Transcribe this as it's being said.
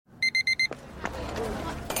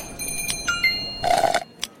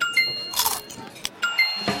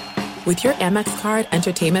With your Amex card,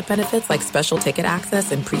 entertainment benefits like special ticket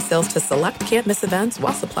access and pre-sales to select can't-miss events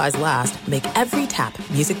while supplies last make every tap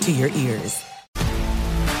music to your ears.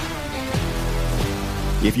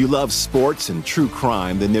 If you love sports and true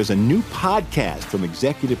crime, then there's a new podcast from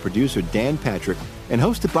executive producer Dan Patrick and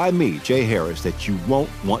hosted by me, Jay Harris, that you won't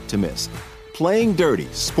want to miss. Playing Dirty: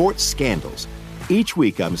 Sports Scandals. Each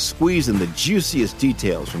week, I'm squeezing the juiciest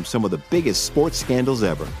details from some of the biggest sports scandals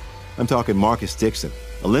ever. I'm talking Marcus Dixon,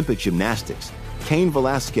 Olympic gymnastics, Cain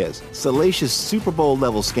Velasquez, salacious Super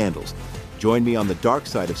Bowl-level scandals. Join me on the dark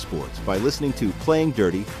side of sports by listening to Playing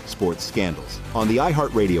Dirty: Sports Scandals on the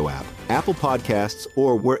iHeartRadio app, Apple Podcasts,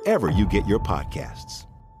 or wherever you get your podcasts.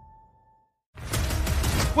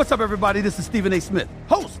 What's up, everybody? This is Stephen A. Smith,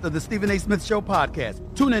 host of the Stephen A. Smith Show podcast.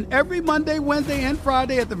 Tune in every Monday, Wednesday, and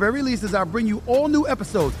Friday at the very least as I bring you all new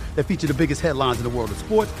episodes that feature the biggest headlines in the world of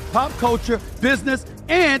sports, pop culture, business,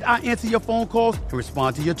 and I answer your phone calls and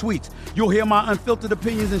respond to your tweets. You'll hear my unfiltered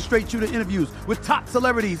opinions and straight-shooter interviews with top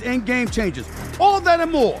celebrities and game changers. All that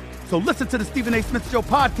and more. So listen to the Stephen A. Smith Show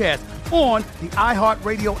podcast on the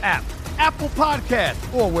iHeartRadio app, Apple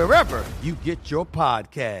Podcasts, or wherever you get your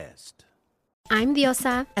podcast. I'm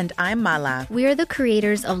Diosa. And I'm Mala. We are the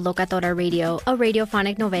creators of Locatora Radio, a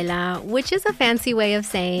radiophonic novela, which is a fancy way of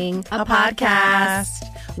saying a podcast.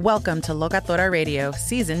 Welcome to Locatora Radio,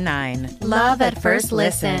 Season 9. Love at first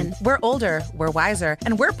listen. We're older, we're wiser,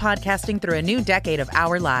 and we're podcasting through a new decade of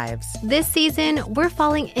our lives. This season, we're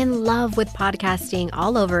falling in love with podcasting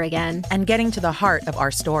all over again. And getting to the heart of our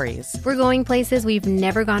stories. We're going places we've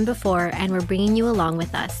never gone before, and we're bringing you along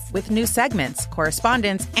with us. With new segments,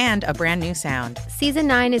 correspondence, and a brand new sound. Season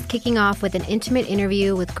 9 is kicking off with an intimate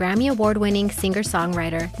interview with Grammy Award-winning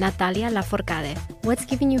singer-songwriter Natalia Lafourcade. What's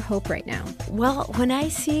giving you hope right now? Well, when I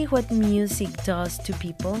see what music does to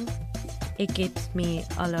people, it gives me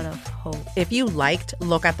a lot of hope. If you liked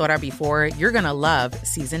Locatora before, you're going to love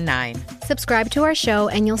Season 9. Subscribe to our show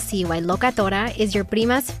and you'll see why Locatora is your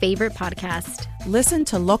prima's favorite podcast. Listen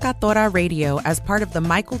to Locatora Radio as part of the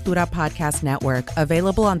My Cultura Podcast Network,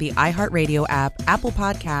 available on the iHeartRadio app, Apple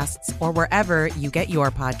Podcasts, or wherever you get your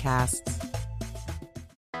podcasts.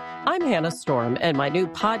 I'm Hannah Storm, and my new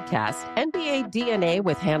podcast, NBA DNA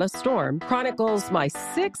with Hannah Storm, chronicles my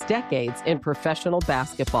 6 decades in professional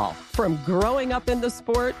basketball. From growing up in the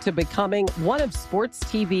sport to becoming one of sports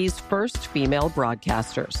TV's first female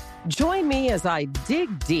broadcasters. Join me as I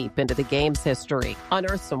dig deep into the game's history,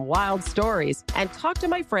 unearth some wild stories, and talk to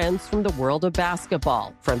my friends from the world of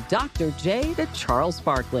basketball, from Dr. J to Charles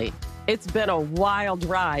Barkley. It's been a wild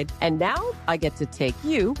ride, and now I get to take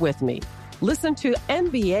you with me. Listen to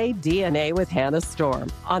NBA DNA with Hannah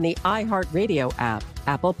Storm on the iHeartRadio app,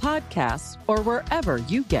 Apple Podcasts, or wherever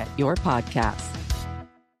you get your podcasts.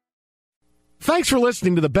 Thanks for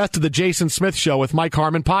listening to the Best of the Jason Smith Show with Mike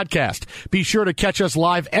Harmon podcast. Be sure to catch us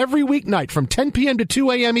live every weeknight from 10 p.m. to 2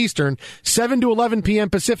 a.m. Eastern, 7 to 11 p.m.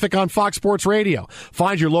 Pacific on Fox Sports Radio.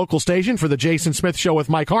 Find your local station for the Jason Smith Show with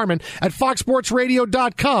Mike Harmon at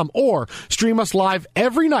foxsportsradio.com or stream us live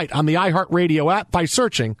every night on the iHeartRadio app by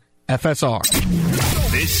searching FSR.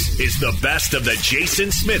 This is the Best of the Jason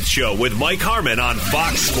Smith Show with Mike Harmon on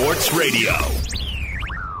Fox Sports Radio.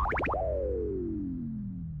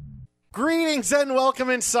 Greetings and welcome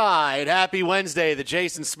inside. Happy Wednesday, the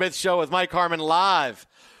Jason Smith Show with Mike Harmon live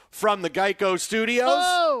from the Geico Studios.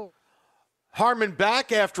 Oh. Harmon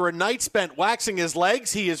back after a night spent waxing his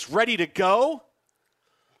legs. He is ready to go.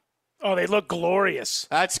 Oh, they look glorious.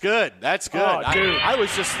 That's good. That's good. Oh, dude. That was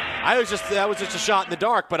just a shot in the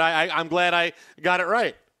dark, but I'm glad I got it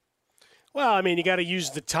right. Well, I mean, you got to use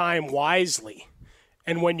the time wisely.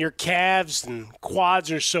 And when your calves and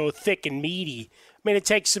quads are so thick and meaty, I mean, it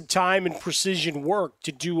takes some time and precision work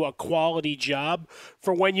to do a quality job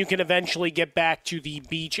for when you can eventually get back to the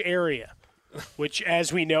beach area, which,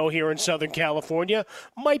 as we know here in Southern California,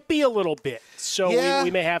 might be a little bit. So yeah.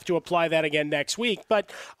 we may have to apply that again next week.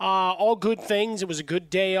 But all good things. It was a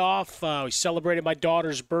good day off. We celebrated my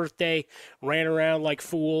daughter's birthday, ran around like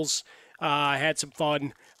fools, had some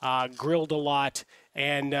fun, grilled a lot,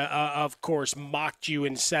 and, of course, mocked you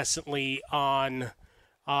incessantly on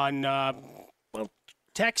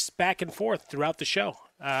text back and forth throughout the show.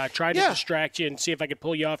 Tried to distract you and see if I could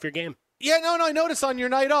pull you off your game. Yeah, no, I noticed on your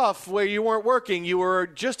night off where you weren't working, you were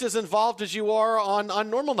just as involved as you are on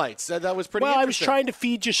normal nights. That was pretty interesting. I was trying to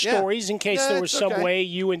feed you stories in case there was some way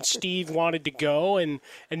you and Steve wanted to go and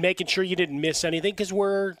making sure you didn't miss anything because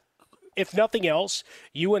we're if nothing else,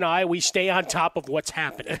 you and I, we stay on top of what's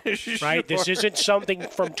happening, right? This isn't something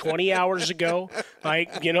from 20 hours ago, like,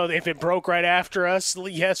 if it broke right after us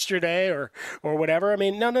yesterday or whatever. I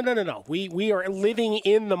mean, no. We are living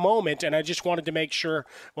in the moment, and I just wanted to make sure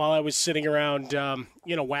while I was sitting around,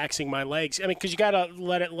 waxing my legs. I mean, because you got to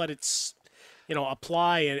let it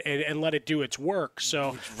apply and let it do its work.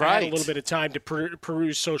 So I had a little bit of time to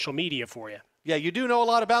peruse social media for you. Yeah, you do know a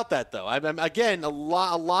lot about that, though. Again, a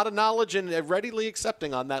lot of knowledge and readily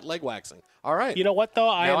accepting on that leg waxing. All right. You know what, though?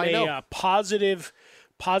 I am a positive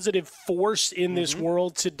force in this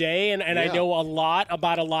world today, and I know a lot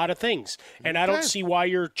about a lot of things. And I don't see why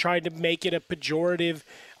you're trying to make it a pejorative,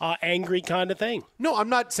 angry kind of thing. No, I'm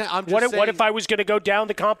not saying. What if I was going to go down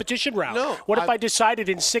the competition route? No. What if I decided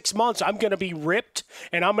in 6 months I'm going to be ripped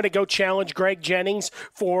and I'm going to go challenge Greg Jennings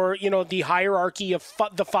for, the hierarchy of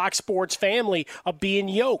the Fox Sports family of being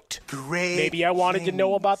yoked? Maybe I wanted to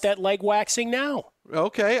know about that leg waxing now.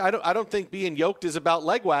 Okay, I don't think being yoked is about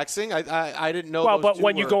leg waxing. I didn't know. Well, but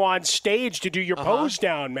when you go on stage to do your pose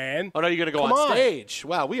down, man. Oh no, you're going to go on stage.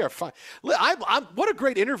 Wow, we are fine. I'm what a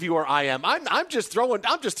great interviewer I am. I'm just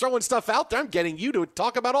throwing stuff out there. I'm getting you to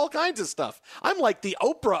talk about all kinds of stuff. I'm like the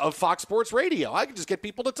Oprah of Fox Sports Radio. I can just get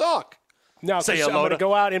people to talk. No, I'm going to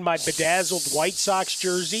go out in my bedazzled White Sox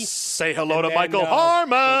jersey. Say hello to Michael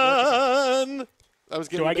Harmon.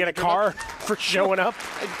 Do I get a car for showing up?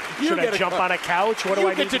 Should I jump on a couch? What do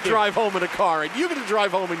I need to do? You get to drive home in a car, and you get to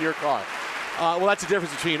drive home in your car. Well, that's the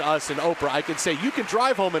difference between us and Oprah. I can say you can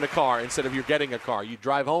drive home in a car instead of you're getting a car. You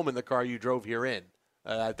drive home in the car you drove here in.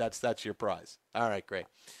 That's your prize. All right, great.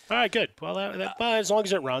 All right, good. Well, as long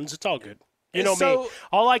as it runs, it's all good. You know me.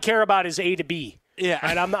 All I care about is A to B. Yeah.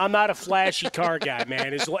 And I'm not a flashy car guy,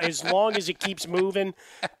 man. As long as it keeps moving,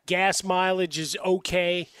 gas mileage is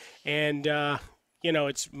okay, and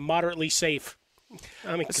it's moderately safe.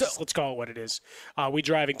 I mean, let's call it what it is. We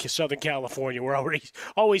drive in Southern California. We're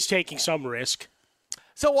always taking some risk.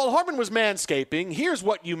 So while Harmon was manscaping, here's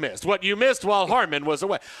what you missed. What you missed while Harmon was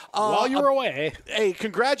away. While you were away. Hey,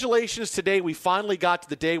 congratulations today. We finally got to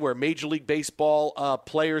the day where Major League Baseball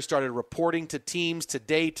players started reporting to teams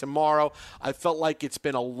today, tomorrow. I felt like it's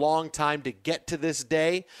been a long time to get to this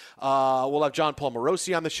day. We'll have John Paul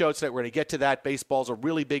Morosi on the show today. We're going to get to that. Baseball's a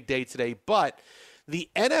really big day today. But the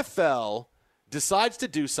NFL decides to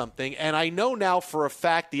do something, and I know now for a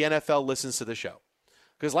fact the NFL listens to the show.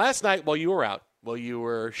 Because last night while you were out, while you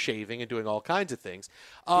were shaving and doing all kinds of things,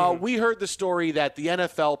 we heard the story that the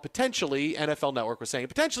NFL potentially, NFL Network was saying,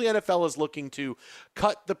 potentially NFL is looking to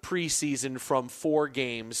cut the preseason from 4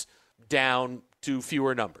 games down to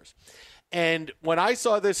fewer numbers. And when I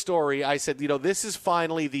saw this story, I said, this is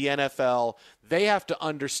finally the NFL. They have to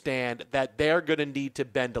understand that they're going to need to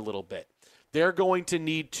bend a little bit. They're going to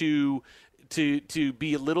need to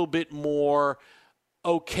be a little bit more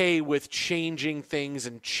okay with changing things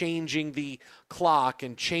and changing the clock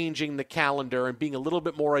and changing the calendar and being a little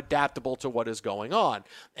bit more adaptable to what is going on.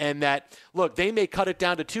 And that, look, they may cut it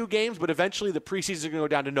down to 2 games, but eventually the preseason is going to go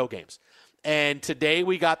down to no games. And today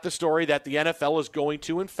we got the story that the NFL is going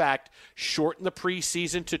to, in fact, shorten the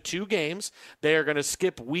preseason to 2 games. They are going to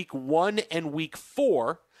skip week 1 and week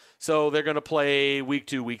 4. So they're going to play week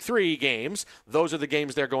 2, week 3 games. Those are the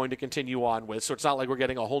games they're going to continue on with. So it's not like we're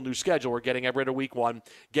getting a whole new schedule. We're getting rid of week 1,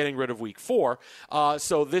 getting rid of week 4.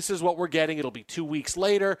 So this is what we're getting. It'll be 2 weeks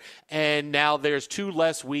later, and now there's 2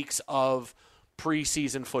 less weeks of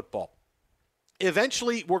preseason football.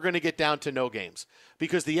 Eventually, we're going to get down to no games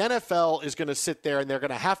because the NFL is going to sit there and they're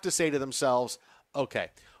going to have to say to themselves, okay,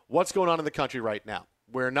 what's going on in the country right now?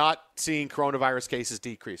 We're not seeing coronavirus cases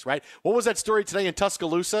decrease, right? What was that story today in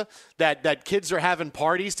Tuscaloosa that kids are having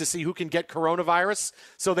parties to see who can get coronavirus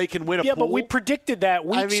so they can win a pool? Yeah, but we predicted that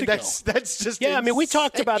weeks ago. That's just insane. I mean, we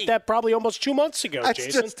talked about that probably almost 2 months ago, That's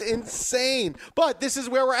Jason. just insane. But this is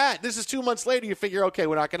where we're at. This is 2 months later. You figure, okay,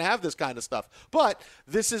 we're not going to have this kind of stuff. But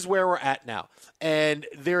this is where we're at now. And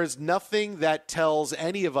there is nothing that tells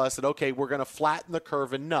any of us that, okay, we're going to flatten the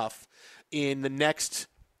curve enough in the next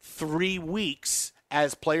 3 weeks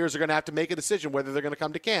as players are going to have to make a decision whether they're going to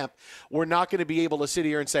come to camp. We're not going to be able to sit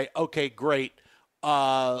here and say, okay, great,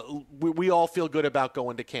 we all feel good about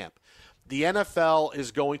going to camp. The NFL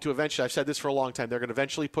is going to eventually, I've said this for a long time, they're going to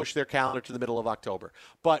eventually push their calendar to the middle of October.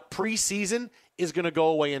 But preseason is going to go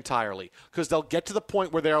away entirely because they'll get to the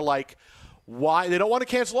point where they're like, why? They don't want to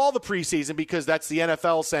cancel all the preseason because that's the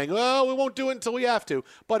NFL saying, oh, we won't do it until we have to.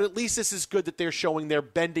 But at least this is good that they're showing they're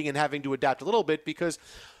bending and having to adapt a little bit because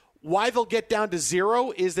why they'll get down to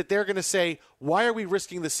 0 is that they're going to say, why are we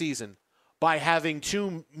risking the season by having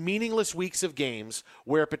 2 meaningless weeks of games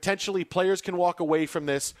where potentially players can walk away from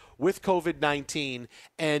this with COVID-19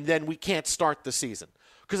 and then we can't start the season.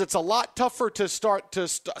 Because it's a lot tougher to stop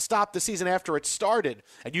the season after it started,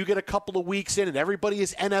 and you get a couple of weeks in, and everybody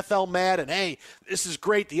is NFL mad, and hey, this is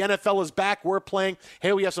great. The NFL is back. We're playing.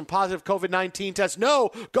 Hey, we have some positive COVID-19 tests.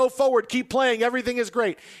 No, go forward. Keep playing. Everything is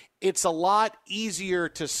great. It's a lot easier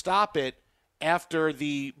to stop it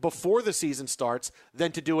before the season starts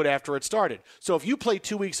than to do it after it started. So if you play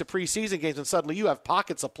 2 weeks of preseason games and suddenly you have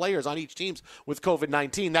pockets of players on each team with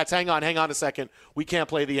COVID-19, that's hang on a second, we can't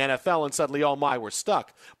play the NFL, and suddenly, oh my, we're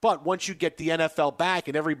stuck. But once you get the NFL back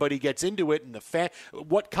and everybody gets into it, and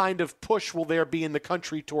what kind of push will there be in the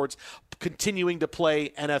country towards continuing to play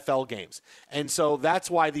NFL games? And so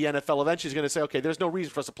that's why the NFL eventually is going to say, okay, there's no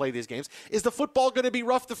reason for us to play these games. Is the football going to be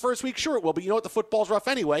rough the first week? Sure it will, but you know what? The football's rough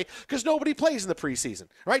anyway because nobody plays in the preseason,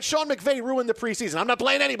 right? Sean McVay ruined the preseason. I'm not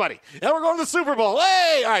playing anybody. And we're going to the Super Bowl.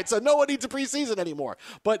 Hey! All right, so no one needs a preseason anymore.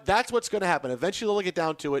 But that's what's going to happen. Eventually they'll get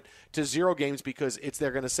down to it to 0 games because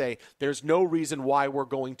they're going to say there's no reason why we're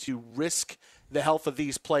going to risk the health of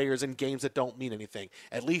these players in games that don't mean anything.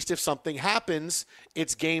 At least if something happens,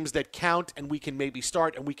 it's games that count and we can maybe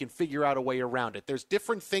start and we can figure out a way around it. There's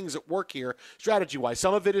different things at work here strategy-wise.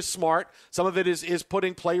 Some of it is smart. Some of it is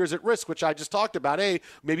putting players at risk, which I just talked about. Hey,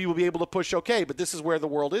 maybe we'll be able to push okay, but this is where the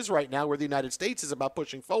world is right now, where the United States is about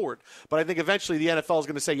pushing forward. But I think eventually the NFL is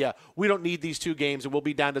going to say, yeah, we don't need these 2 games and we'll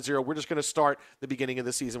be down to 0. We're just going to start the beginning of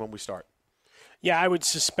the season when we start. Yeah, I would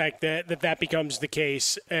suspect that becomes the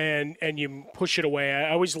case, and you push it away. I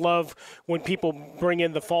always love when people bring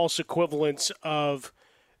in the false equivalence of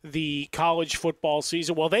the college football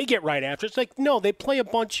season. Well, they get right after. It's like, no, they play a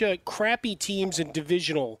bunch of crappy teams in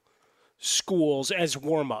divisional schools as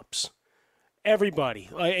warm-ups. Everybody,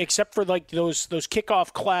 except for like those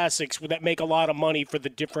kickoff classics that make a lot of money for the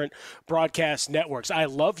different broadcast networks. I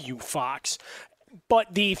love you, Fox.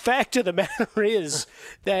 But the fact of the matter is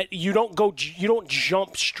that you don't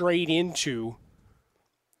jump straight into,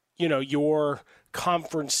 your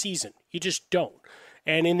conference season. You just don't.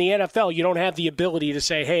 And in the NFL, you don't have the ability to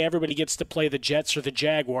say, hey, everybody gets to play the Jets or the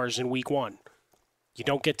Jaguars in week 1. You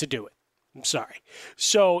don't get to do it. I'm sorry.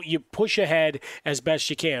 So you push ahead as best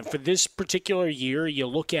you can. For this particular year, you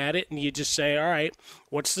look at it and you just say, all right,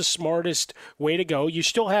 what's the smartest way to go? You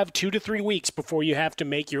still have 2 to 3 weeks before you have to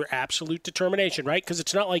make your absolute determination, right? Because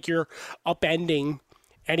it's not like you're upending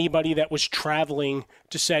anybody that was traveling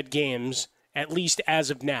to said games, at least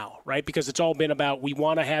as of now, right? Because it's all been about we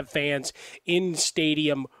want to have fans in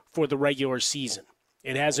stadium for the regular season.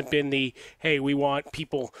 It hasn't been hey, we want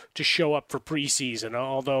people to show up for preseason,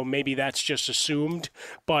 although maybe that's just assumed.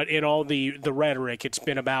 But in all the rhetoric, it's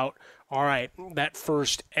been about, all right, that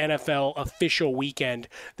first NFL official weekend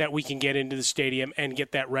that we can get into the stadium and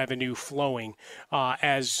get that revenue flowing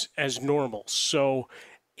as normal. So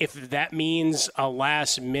if that means a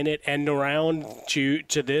last-minute end around to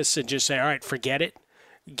this and just say, all right, forget it,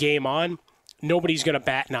 game on, nobody's going to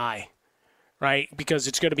bat an eye. Right, because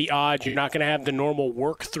it's going to be odd. You're not going to have the normal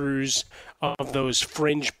work-throughs of those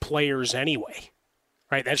fringe players anyway.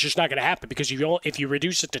 Right, that's just not going to happen because if you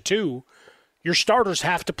reduce it to 2, your starters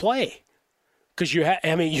have to play because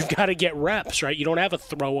you've got to get reps. Right, you don't have a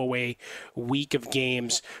throwaway week of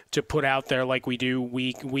games to put out there like we do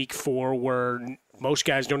week 4, where most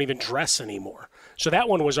guys don't even dress anymore. So that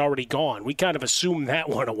one was already gone. We kind of assumed that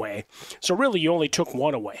one away. So really, you only took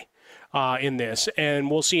 1 away. In this,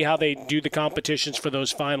 and we'll see how they do the competitions for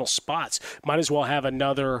those final spots. Might as well have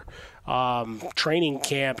another training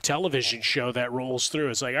camp television show that rolls through.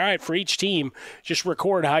 It's like, all right, for each team, just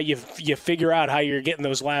record how you figure out how you're getting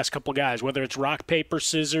those last couple guys, whether it's rock, paper,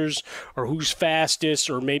 scissors, or who's fastest,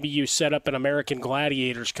 or maybe you set up an American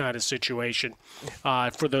Gladiators kind of situation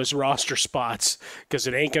for those roster spots, because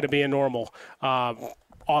it ain't going to be a normal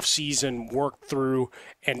off-season work through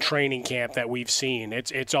and training camp that we've seen.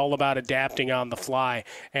 It's all about adapting on the fly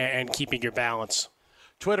and keeping your balance.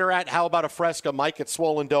 Twitter at How About a Fresca, Mike at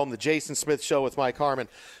Swollen Dome, the Jason Smith Show with Mike Harmon.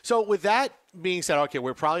 So with that being said, okay,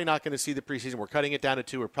 we're probably not going to see the preseason. We're cutting it down to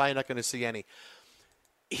 2. We're probably not going to see any.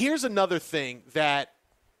 Here's another thing that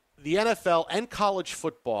the NFL and college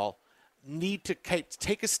football need to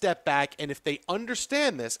take a step back, and if they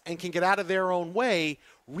understand this and can get out of their own way,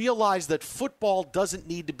 realize that football doesn't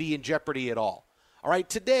need to be in jeopardy at all. All right,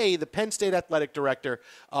 today, the Penn State athletic director,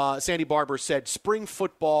 Sandy Barber, said spring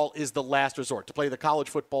football is the last resort. To play the college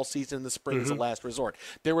football season in the spring is the last resort.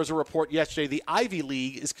 There was a report yesterday the Ivy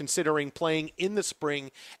League is considering playing in the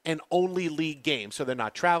spring and only league games. So they're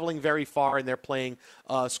not traveling very far, and they're playing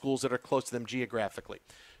schools that are close to them geographically.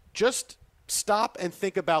 Just stop and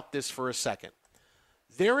think about this for a second.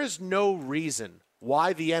 There is no reason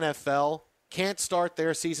why the NFL can't start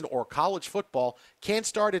their season, or college football can't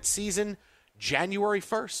start its season January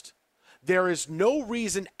 1st. There is no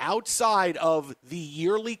reason outside of the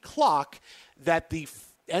yearly clock that the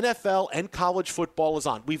NFL and college football is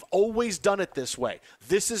on. We've always done it this way.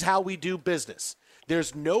 This is how we do business.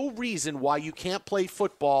 There's no reason why you can't play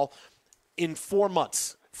football in 4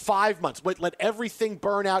 months, 5 months. Let everything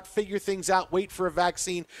burn out, figure things out, wait for a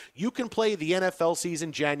vaccine. You can play the NFL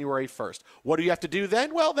season January 1st. What do you have to do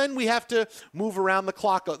then? Well, then we have to move around the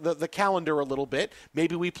clock, the calendar a little bit.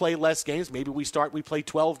 Maybe we play less games. Maybe we play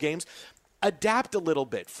 12 games. Adapt a little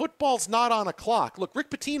bit. Football's not on a clock. Look, Rick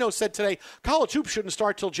Pitino said today, college hoops shouldn't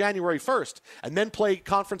start till January 1st and then play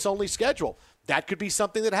conference-only schedule. That could be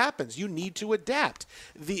something that happens. You need to adapt.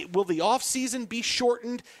 Will the offseason be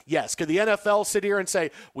shortened? Yes. Could the NFL sit here and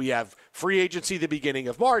say, we have free agency the beginning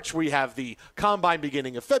of March, we have the combine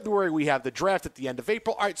beginning of February, we have the draft at the end of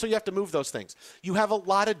April? All right, so you have to move those things. You have a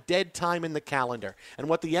lot of dead time in the calendar. And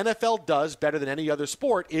what the NFL does better than any other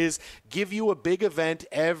sport is give you a big event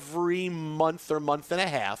every month or month and a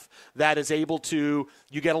half that is able to,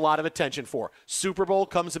 you get a lot of attention for. Super Bowl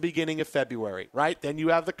comes the beginning of February, right? Then you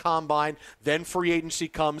have the combine, then free agency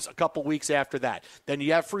comes a couple weeks after that. Then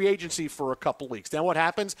you have free agency for a couple weeks. Then what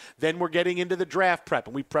happens? Then we're getting into the draft prep,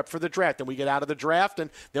 and we prep for the draft. Then we get out of the draft,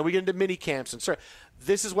 and then we get into mini camps. And so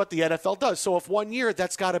this is what the NFL does. So if 1 year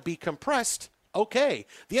that's got to be compressed, okay.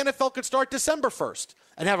 The NFL could start December 1st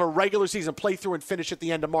and have a regular season, play through and finish at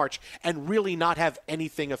the end of March, and really not have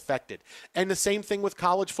anything affected. And the same thing with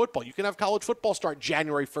college football. You can have college football start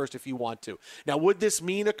January 1st if you want to. Now, would this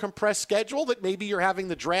mean a compressed schedule, that maybe you're having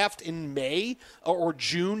the draft in May or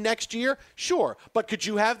June next year? Sure. But could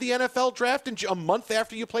you have the NFL draft in a month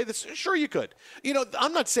after you play this? Sure you could. You know,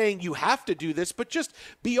 I'm not saying you have to do this, but just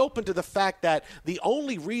be open to the fact that the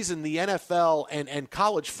only reason the NFL and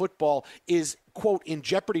college football is, quote, in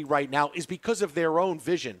jeopardy right now is because of their own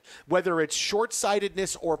vision, whether it's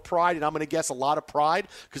short-sightedness or pride. And I'm going to guess a lot of pride,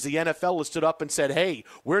 because the NFL has stood up and said, hey,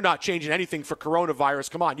 we're not changing anything for coronavirus.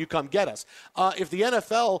 Come on, you come get us. If the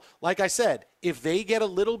NFL, like I said, if they get a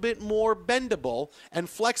little bit more bendable and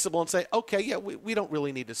flexible and say, okay, yeah, we don't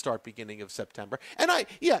really need to start beginning of September. And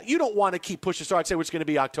you don't want to keep pushing start, say it's going to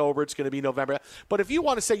be October, it's going to be November. But if you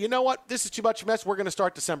want to say, you know what, this is too much of a mess, we're going to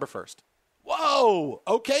start December 1st. Whoa,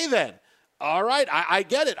 okay then. All right, I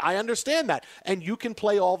get it. I understand that. And you can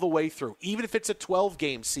play all the way through. Even if it's a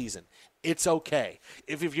 12-game season, it's okay.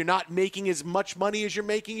 If you're not making as much money as you're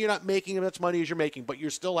making, you're not making as much money as you're making, but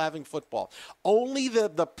you're still having football. Only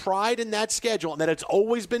the pride in that schedule, and that it's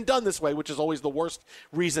always been done this way, which is always the worst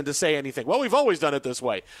reason to say anything. Well, we've always done it this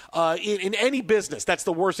way. In any business, that's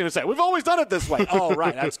the worst thing to say. We've always done it this way. Oh,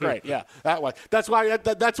 right, that's great. Yeah, that way. That's why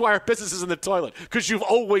our business is in the toilet, because you've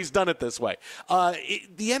always done it this way. The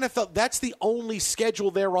NFL, that's the only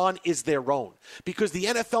schedule they're on, is their own, because the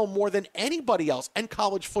NFL, more than anybody else, and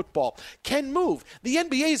college football, can move. The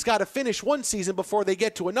NBA's got to finish one season before they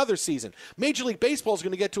get to another season. Major League Baseball is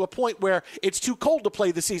going to get to a point where it's too cold to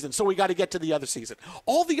play the season, so we got to get to the other season.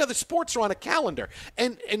 All the other sports are on a calendar,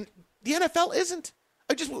 and the NFL isn't.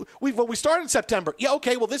 We started in September. Yeah,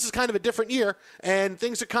 okay, well, this is kind of a different year, and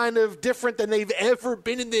things are kind of different than they've ever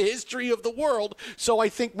been in the history of the world. So I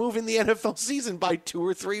think moving the NFL season by 2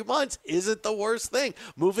 or 3 months isn't the worst thing.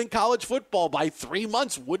 Moving college football by 3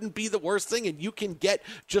 months wouldn't be the worst thing, and you can get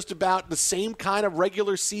just about the same kind of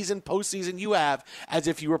regular season, postseason you have as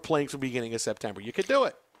if you were playing from the beginning of September. You could do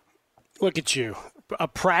it. Look at you. A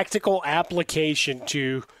practical application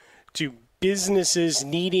to businesses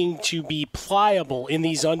needing to be pliable in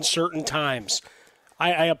these uncertain times.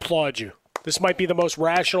 I applaud you. This might be the most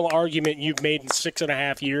rational argument you've made in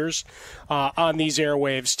 6.5 years on these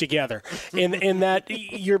airwaves together. In that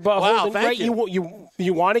you're beholden, wow, right?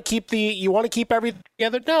 You want to keep everything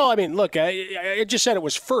together. No, I mean, look, I just said it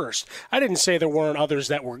was first. I didn't say there weren't others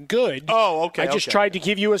that were good. Oh, okay. I just tried to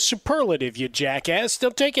give you a superlative, you jackass.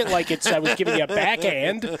 Don't take it like I was giving you a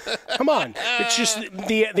backhand. Come on, it's just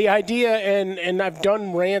the idea, and I've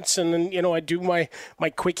done rants, and then I do my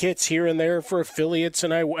quick hits here and there for affiliates,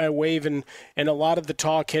 and I wave and a lot of the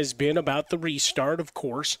talk has been about the restart, of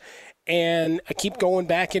course. And I keep going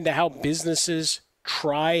back into how businesses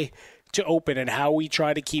try to open and how we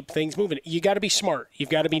try to keep things moving. You got to be smart. You've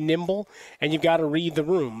got to be nimble, and you've got to read the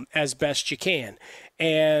room as best you can.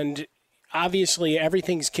 And obviously,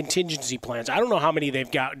 everything's contingency plans. I don't know how many they've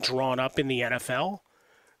got drawn up in the NFL,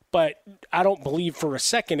 but I don't believe for a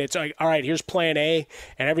second it's like, all right, here's plan A,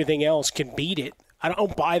 and everything else can beat it. I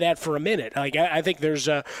don't buy that for a minute. Like, I think there's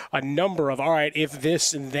a number of, all right, if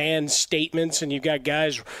this and then statements, and you've got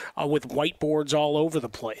guys with whiteboards all over the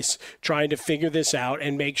place trying to figure this out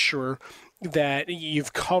and make sure that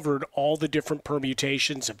you've covered all the different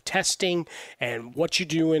permutations of testing and what you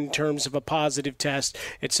do in terms of a positive test,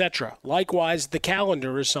 etc. Likewise, the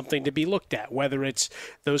calendar is something to be looked at, whether it's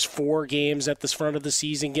those 4 games at the front of the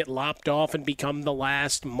season get lopped off and become the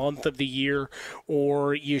last month of the year,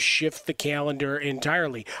 or you shift the calendar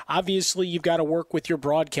entirely. Obviously, you've got to work with your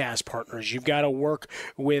broadcast partners. You've got to work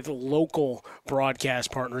with local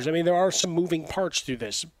broadcast partners. I mean, there are some moving parts through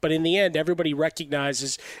this, but in the end, everybody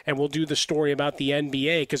recognizes, and we'll do the story about the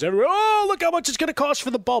NBA, because look how much it's going to cost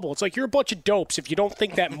for the bubble. It's like, you're a bunch of dopes if you don't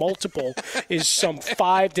think that multiple is some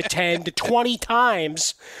 5 to 10 to 20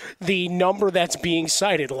 times the number that's being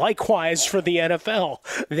cited. Likewise for the NFL,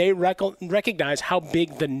 they recognize how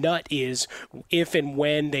big the nut is if and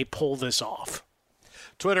when they pull this off.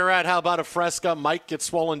 Twitter at How About a Fresca. Mike gets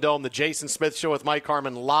Swollen Dome. The Jason Smith Show with Mike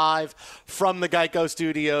Harmon live from the Geico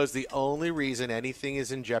Studios. The only reason anything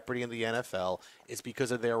is in jeopardy in the NFL is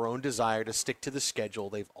because of their own desire to stick to the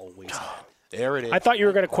schedule they've always had. There it is. I thought you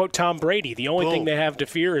were going to quote Tom Brady. The only thing they have to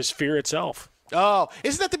fear is fear itself. Oh,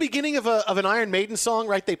 isn't that the beginning of an Iron Maiden song,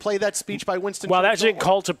 right? They play that speech by Winston Churchill. Well, that's in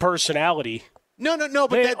Cult of Personality. No, but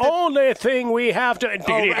the only thing we have to...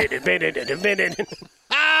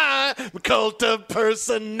 Cult of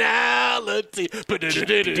Personality.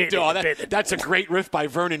 That's a great riff by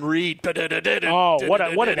Vernon Reid. Oh,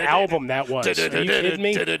 what an album that was. Are you kidding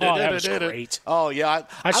me? Oh, that was great. Oh, yeah.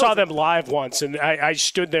 I saw them live once, and I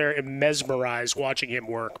stood there and mesmerized watching him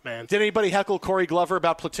work, man. Did anybody heckle Corey Glover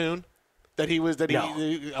about Platoon? No.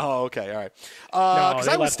 Oh, okay, all right. Because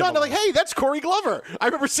I was stunned. I'm like, hey, that's Corey Glover. I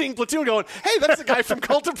remember seeing Platoon going, hey, that's the guy from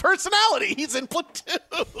Cult of Personality. He's in Platoon.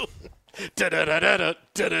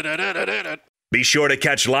 Be sure to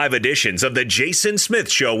catch live editions of The Jason Smith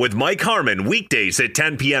Show with Mike Harmon weekdays at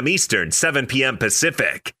 10 p.m. Eastern, 7 p.m.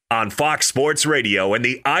 Pacific on Fox Sports Radio and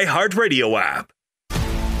the iHeartRadio app.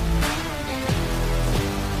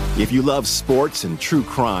 If you love sports and true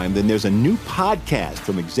crime, then there's a new podcast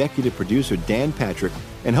from executive producer Dan Patrick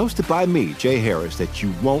and hosted by me, Jay Harris, that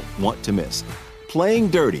you won't want to miss. Playing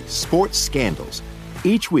Dirty: Sports Scandals.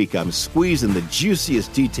 Each week, I'm squeezing the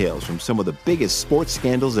juiciest details from some of the biggest sports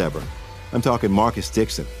scandals ever. I'm talking Marcus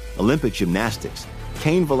Dixon, Olympic gymnastics,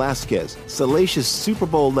 Cain Velasquez, salacious Super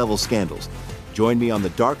Bowl-level scandals. Join me on the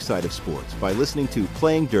dark side of sports by listening to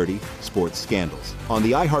Playing Dirty: Sports Scandals on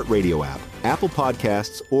the iHeartRadio app, Apple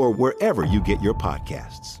Podcasts, or wherever you get your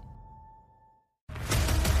podcasts.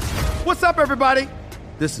 What's up, everybody?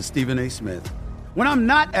 This is Stephen A. Smith. When I'm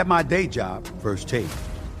not at my day job, First Take,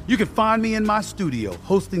 you can find me in my studio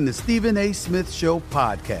hosting the Stephen A. Smith Show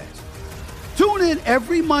podcast. Tune in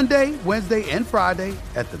every Monday, Wednesday, and Friday,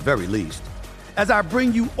 at the very least, as I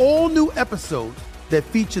bring you all new episodes that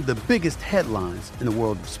feature the biggest headlines in the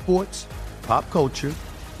world of sports, pop culture,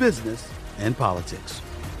 business, and politics.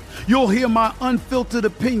 You'll hear my unfiltered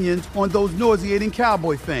opinions on those nauseating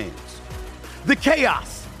Cowboy fans, the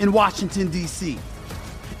chaos in Washington, D.C.,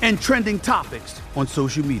 and trending topics on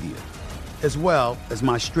social media, as well as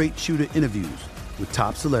my straight shooter interviews with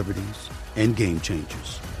top celebrities and game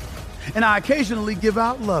changers. And I occasionally give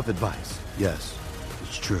out love advice. Yes,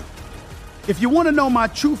 it's true. If you want to know my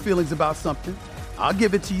true feelings about something, I'll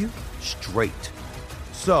give it to you straight.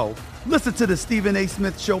 So listen to the Stephen A.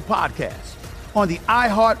 Smith Show podcast on the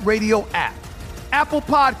iHeartRadio app, Apple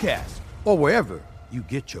Podcasts, or wherever you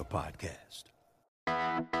get your podcast.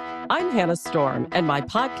 I'm Hannah Storm, and my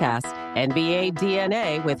podcast, NBA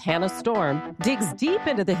DNA with Hannah Storm, digs deep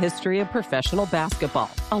into the history of professional basketball,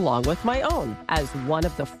 along with my own, as one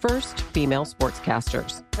of the first female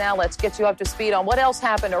sportscasters. Now let's get you up to speed on what else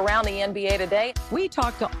happened around the NBA today. We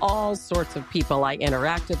talk to all sorts of people I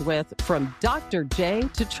interacted with, from Dr. J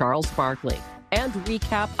to Charles Barkley, and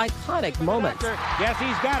recap iconic moments. Yes,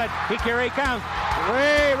 he's got it. Here he comes.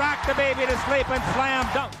 Way rock the baby to sleep and slam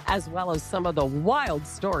dunk. As well as some of the wild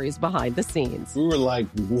stories behind the scenes. We were like,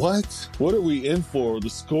 what? What are we in for? The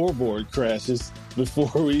scoreboard crashes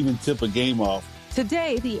before we even tip a game off.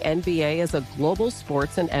 Today, the NBA is a global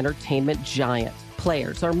sports and entertainment giant.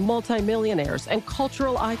 Players are multimillionaires and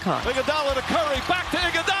cultural icons. Iguodala to Curry, back to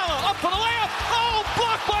Iguodala, up for the layup. Oh,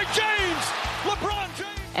 blocked by James. LeBron James.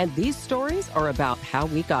 And these stories are about how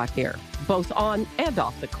we got here, both on and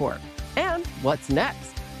off the court. And what's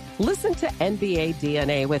next? Listen to NBA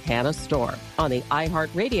DNA with Hannah Storm on the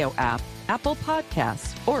iHeartRadio app, Apple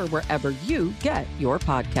Podcasts, or wherever you get your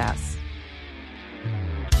podcasts.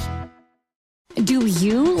 Do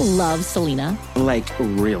you love Selena? Like,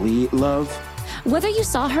 really love? Whether you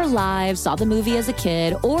saw her live, saw the movie as a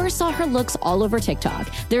kid, or saw her looks all over TikTok,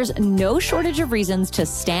 there's no shortage of reasons to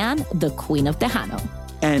stan the Queen of Tejano.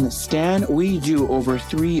 And Stan, we do over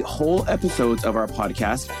 3 whole episodes of our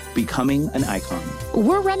podcast, Becoming an Icon.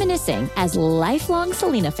 We're reminiscing as lifelong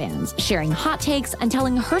Selena fans, sharing hot takes and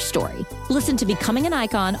telling her story. Listen to Becoming an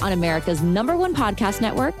Icon on America's #1 podcast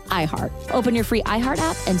network, iHeart. Open your free iHeart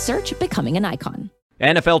app and search Becoming an Icon.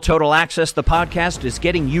 NFL Total Access, the podcast, is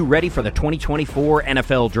getting you ready for the 2024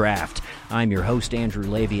 NFL Draft. I'm your host, Andrew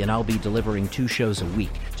Levy, and I'll be delivering 2 shows a week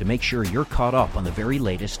to make sure you're caught up on the very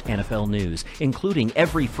latest NFL news, including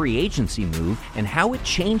every free agency move and how it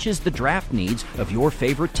changes the draft needs of your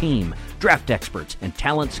favorite team. Draft experts and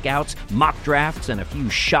talent scouts, mock drafts, and a few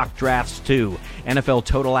shock drafts, too. NFL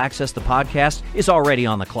Total Access, the podcast, is already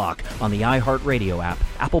on the clock on the iHeartRadio app,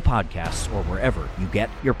 Apple Podcasts, or wherever you get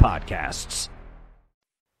your podcasts.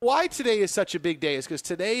 Why today is such a big day is because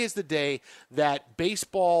today is the day that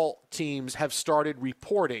baseball teams have started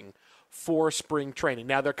reporting for spring training.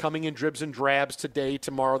 Now they're coming in dribs and drabs today,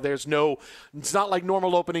 tomorrow. It's not like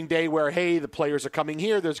normal opening day where, hey, the players are coming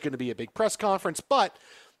here, there's going to be a big press conference, but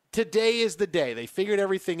today is the day. They figured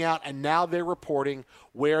everything out, and now they're reporting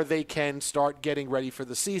where they can start getting ready for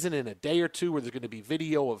the season in a day or two, where there's going to be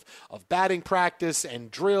video of batting practice and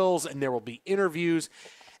drills, and there will be interviews.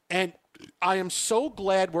 And I am so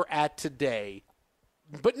glad we're at today,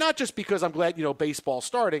 but not just because I'm glad, baseball's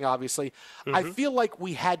starting, obviously. Mm-hmm. I feel like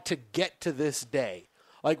we had to get to this day.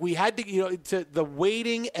 Like we had to, to the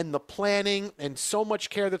waiting and the planning and so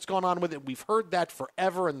much care that's gone on with it. We've heard that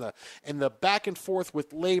forever, and the back and forth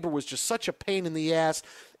with labor was just such a pain in the ass.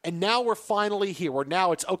 And now we're finally here.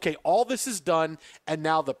 Now it's, okay, all this is done, and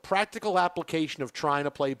now the practical application of trying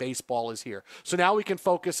to play baseball is here. So now we can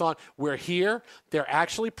focus on, we're here, they're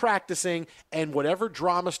actually practicing, and whatever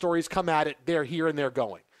drama stories come at it, they're here and they're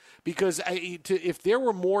going. Because if there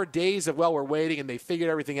were more days of, we're waiting and they figured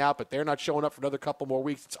everything out, but they're not showing up for another couple more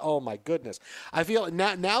weeks, it's, oh my goodness. I feel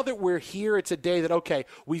now that we're here, it's a day that, okay,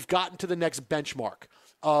 we've gotten to the next benchmark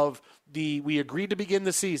of we agreed to begin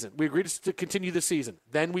the season. We agreed to continue the season.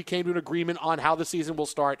 Then we came to an agreement on how the season will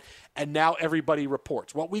start, and now everybody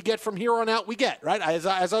reports. What we get from here on out, we get, right? As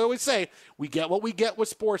I always say, we get what we get with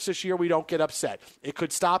sports this year. We don't get upset. It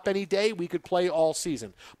could stop any day. We could play all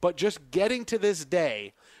season. But just getting to this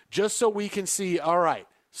day, just so we can see, all right,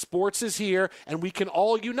 sports is here, and we can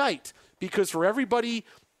all unite. Because for everybody,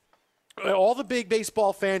 all the big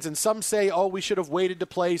baseball fans, and some say, oh, we should have waited to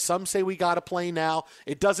play. Some say we got to play now.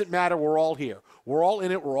 It doesn't matter. We're all here. We're all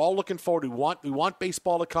in it. We're all looking forward. We want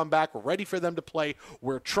baseball to come back. We're ready for them to play.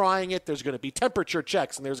 We're trying it. There's going to be temperature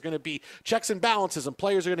checks, and there's going to be checks and balances, and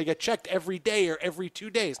players are going to get checked every day or every 2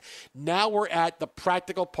 days. Now we're at the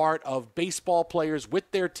practical part of baseball players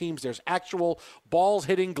with their teams. There's actual balls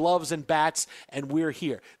hitting gloves and bats, and we're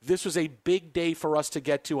here. This was a big day for us to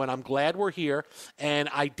get to, and I'm glad we're here. And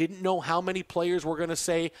I didn't know how many players were going to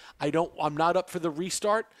say, I'm not up for the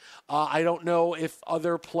restart. I don't know if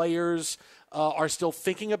other players are still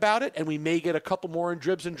thinking about it, and we may get a couple more in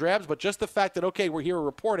dribs and drabs, but just the fact that, okay, we're here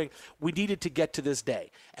reporting, we needed to get to this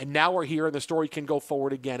day. And now we're here, and the story can go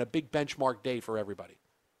forward again, a big benchmark day for everybody.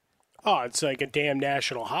 Oh, it's like a damn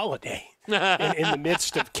national holiday in the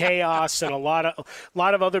midst of chaos and a lot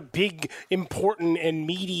of other big, important, and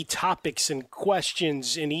meaty topics and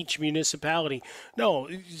questions in each municipality. No,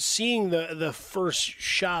 seeing the first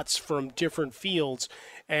shots from different fields,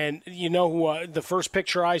 and the first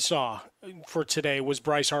picture I saw for today was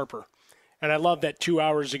Bryce Harper. And I love that 2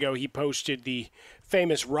 hours ago he posted the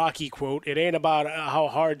famous Rocky quote, "It ain't about how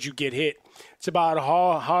hard you get hit. It's about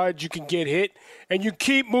how hard you can get hit and you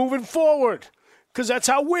keep moving forward, because that's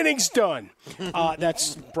how winning's done."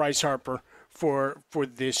 That's Bryce Harper for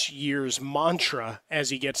this year's mantra as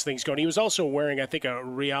he gets things going. He was also wearing, I think, a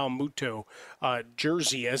Real Muto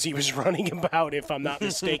jersey as he was running about, if I'm not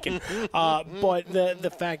mistaken. But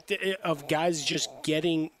the fact of guys just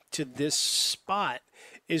getting to this spot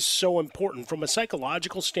is so important from a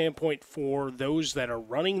psychological standpoint for those that are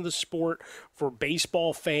running the sport, for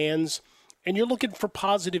baseball fans. And you're looking for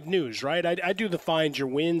positive news, right? I do the Find Your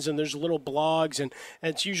Wins, and there's little blogs, and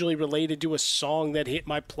it's usually related to a song that hit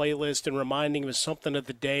my playlist and reminding of something of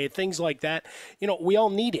the day, things like that. We all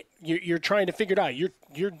need it. You're trying to figure it out.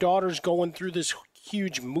 Your daughter's going through this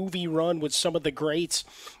huge movie run with some of the greats,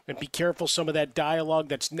 and be careful some of that dialogue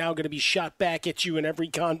that's now going to be shot back at you in every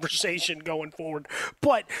conversation going forward.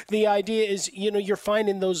 But the idea is, you're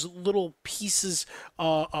finding those little pieces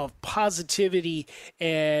of positivity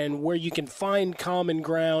and where you can find common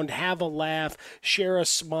ground, have a laugh, share a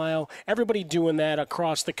smile. Everybody doing that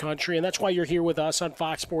across the country, and that's why you're here with us on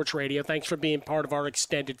Fox Sports Radio. Thanks for being part of our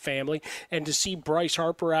extended family. And to see Bryce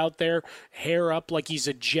Harper out there, hair up like he's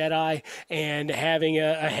a Jedi and having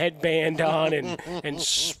a headband on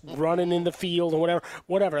and running in the field and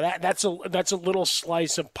whatever. That's a little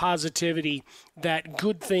slice of positivity that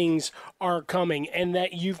good things are coming, and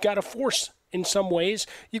that you've got to force. In some ways,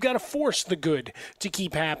 you've got to force the good to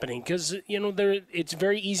keep happening, because it's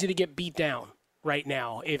very easy to get beat down right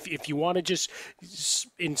now. If you want to just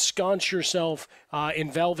ensconce yourself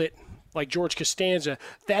in velvet like George Costanza,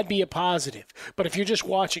 that'd be a positive. But if you're just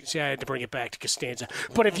watching, I had to bring it back to Costanza.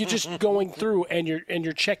 But if you're just going through and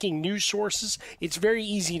you're checking news sources, it's very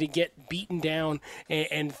easy to get beaten down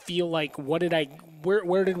and feel like,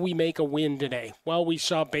 where did we make a win today? Well, we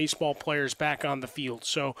saw baseball players back on the field.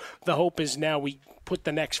 So the hope is now we put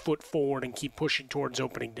the next foot forward and keep pushing towards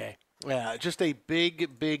opening day. Yeah, just a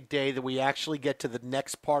big, big day that we actually get to the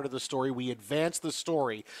next part of the story. We advance the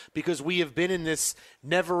story because we have been in this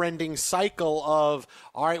never-ending cycle of,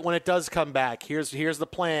 all right, when it does come back, here's the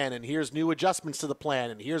plan, and here's new adjustments to the plan,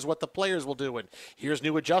 and here's what the players will do, and here's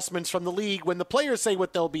new adjustments from the league when the players say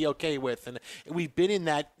what they'll be okay with. And we've been in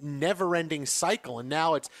that never-ending cycle, and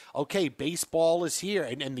now it's, okay, baseball is here,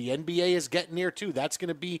 and the NBA is getting there too. That's going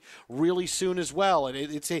to be really soon as well. And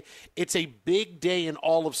it's a big day in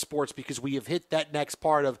all of sports, because we have hit that next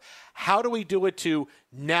part of how do we do it to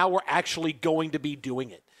now we're actually going to be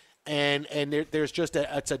doing it. And there's just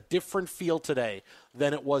it's a different feel today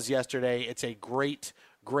than it was yesterday. It's a great,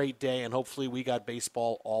 great day, and hopefully we got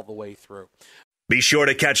baseball all the way through. Be sure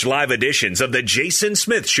to catch live editions of The Jason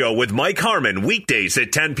Smith Show with Mike Harmon weekdays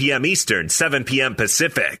at 10 p.m. Eastern, 7 p.m.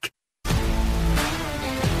 Pacific.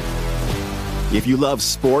 If you love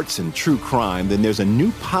sports and true crime, then there's a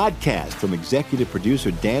new podcast from executive producer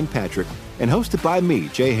Dan Patrick and hosted by me,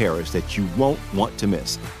 Jay Harris, that you won't want to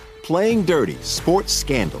miss. Playing Dirty: Sports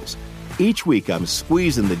Scandals. Each week, I'm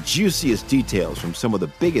squeezing the juiciest details from some of the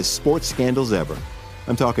biggest sports scandals ever.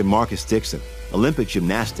 I'm talking Marcus Dixon, Olympic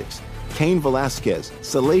gymnastics, Cain Velasquez,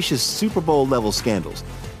 salacious Super Bowl-level scandals.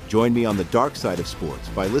 Join me on the dark side of sports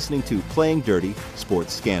by listening to Playing Dirty: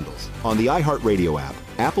 Sports Scandals on the iHeartRadio app,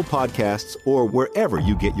 Apple Podcasts, or wherever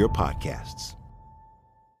you get your podcasts.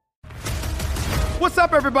 What's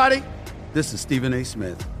up, everybody? This is Stephen A.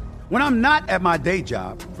 Smith. When I'm not at my day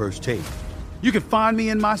job, First Take, you can find me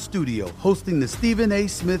in my studio hosting the Stephen A.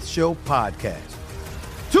 Smith Show podcast.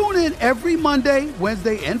 Tune in every Monday,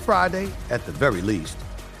 Wednesday, and Friday, at the very least,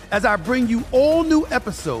 as I bring you all new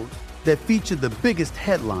episodes that feature the biggest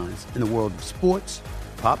headlines in the world of sports,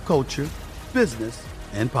 pop culture, business,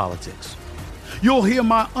 and politics. You'll hear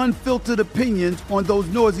my unfiltered opinions on those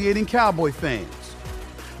nauseating Cowboy fans,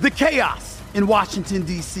 the chaos in Washington,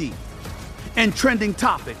 D.C., and trending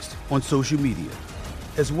topics on social media,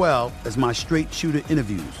 as well as my straight shooter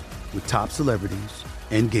interviews with top celebrities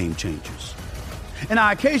and game changers. And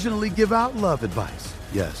I occasionally give out love advice.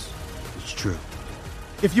 Yes, it's true.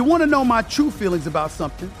 If you want to know my true feelings about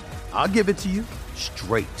something, I'll give it to you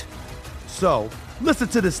straight. So listen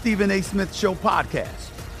to the Stephen A. Smith Show podcast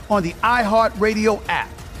on the iHeartRadio app,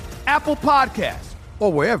 Apple Podcasts,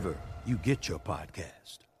 or wherever you get your podcast.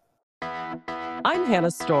 I'm Hannah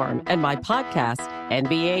Storm, and my podcast,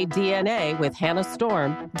 NBA DNA with Hannah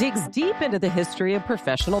Storm, digs deep into the history of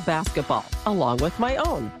professional basketball, along with my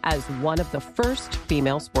own, as one of the first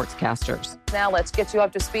female sportscasters. Now let's get you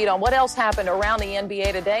up to speed on what else happened around the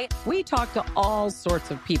NBA today. We talk to all sorts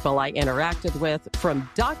of people I interacted with, from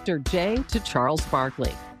Dr. J to Charles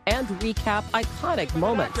Barkley, and recap iconic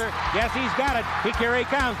moments. Yes, he's got it. Here he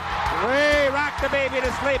comes. Way rock the baby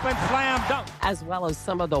to sleep and slam dunk. As well as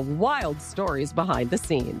some of the wild stories behind the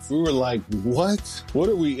scenes. We were like, what? What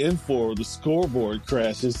are we in for? The scoreboard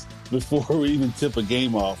crashes before we even tip a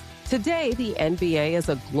game off. Today, the NBA is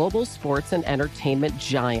a global sports and entertainment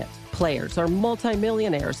giant. Players are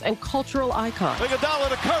multimillionaires and cultural icons. Iguodala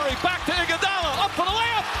to Curry, back to Iguodala, up for the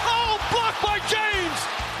layup. Oh, blocked by James.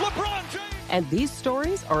 LeBron James. And these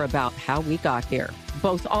stories are about how we got here,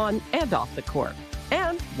 both on and off the court.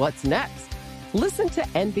 And what's next? Listen to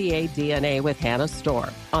NBA DNA with Hannah Storm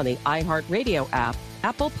on the iHeartRadio app,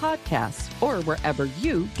 Apple Podcasts, or wherever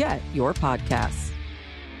you get your podcasts.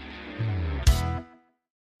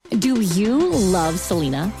 Do you love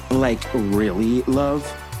Selena? Like, really love?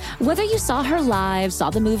 Whether you saw her live, saw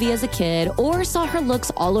the movie as a kid, or saw her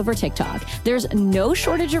looks all over TikTok, there's no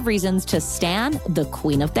shortage of reasons to stan the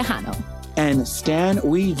Queen of Tejano. And Stan,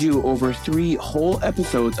 we do over 3 whole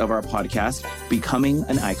episodes of our podcast, Becoming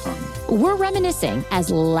an Icon. We're reminiscing as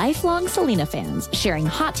lifelong Selena fans, sharing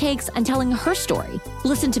hot takes and telling her story.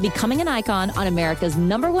 Listen to Becoming an Icon on America's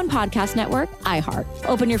 #1 podcast network, iHeart.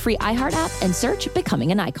 Open your free iHeart app and search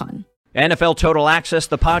Becoming an Icon. NFL Total Access,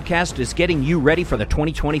 the podcast, is getting you ready for the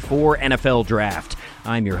 2024 NFL Draft.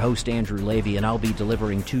 I'm your host, Andrew Levy, and I'll be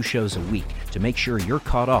delivering 2 shows a week to make sure you're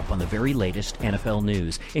caught up on the very latest NFL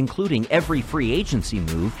news, including every free agency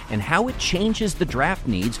move and how it changes the draft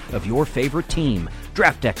needs of your favorite team.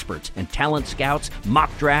 Draft experts and talent scouts,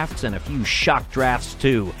 mock drafts, and a few shock drafts,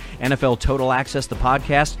 too. NFL Total Access, the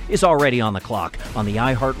podcast, is already on the clock on the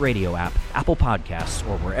iHeartRadio app, Apple Podcasts,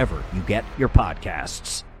 or wherever you get your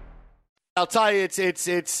podcasts. I'll tell you,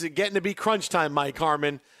 it's getting to be crunch time, Mike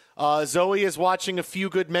Harmon. Zoe is watching A Few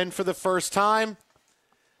Good Men for the first time.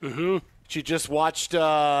 Mm-hmm. She just watched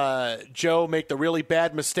Joe make the really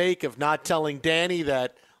bad mistake of not telling Danny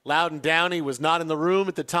that Loudon Downey was not in the room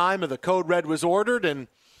at the time of the Code Red was ordered, and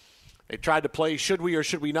they tried to play should we or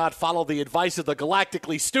should we not follow the advice of the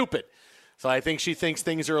galactically stupid. So I think she thinks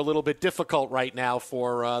things are a little bit difficult right now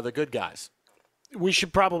for the good guys. We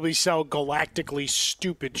should probably sell galactically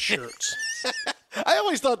stupid shirts. I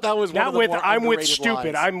always thought that was not one of the with more I'm with underrated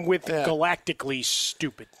stupid. lines. I'm with galactically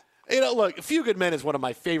stupid. You know, look, A Few Good Men is one of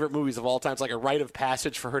my favorite movies of all time. It's like a rite of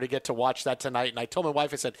passage for her to get to watch that tonight. And I told my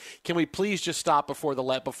wife, I said, can we please just stop before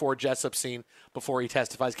Jessup's scene, before he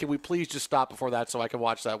testifies? Can we please just stop before that so I can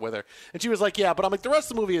watch that with her? And she was like, yeah. But I'm like, the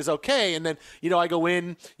rest of the movie is okay. And then, I go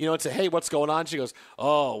in, and say, hey, what's going on? She goes,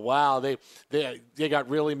 oh, wow, they got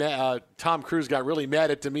really mad. Tom Cruise got really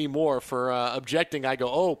mad at Demi Moore for objecting. I go,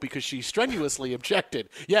 oh, because she strenuously objected.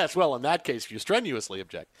 Yes, well, in that case, you strenuously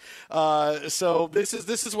object. So this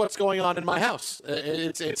is what's going on in my house.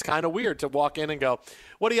 It's kind of weird to walk in and go,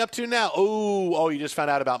 what are you up to now? Oh, you just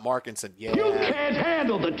found out about Markinson. Yeah. You can't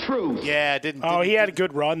handle the truth. Yeah, he had a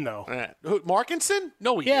good run, though. Who, Markinson?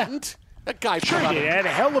 No, he didn't. That guy had a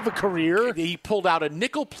hell of a career. He pulled out a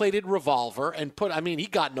nickel-plated revolver and he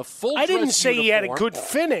got in a full I didn't say uniform. He had a good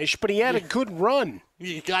finish, but he had a good run.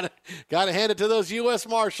 You gotta hand it to those U.S.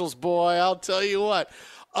 Marshals, boy. I'll tell you what.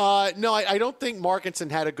 No, I don't think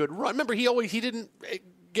Markinson had a good run. Remember, he didn't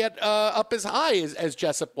get up as high as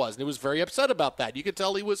Jessup was, and he was very upset about that. You could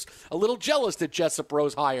tell he was a little jealous that Jessup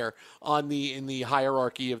rose higher in the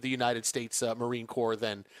hierarchy of the United States Marine Corps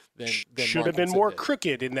than should have been more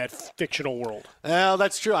crooked in that fictional world. Well,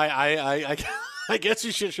 that's true. I guess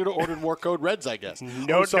you should have ordered more Code Reds, I guess.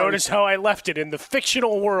 Notice how I left it in the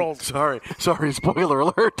fictional world. Sorry, spoiler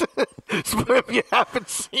alert. If you haven't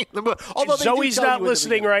seen the movie. Although Zoe's not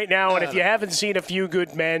listening right now, and if you haven't seen A Few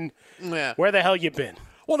Good Men, where the hell you been?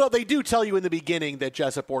 Well, no, they do tell you in the beginning that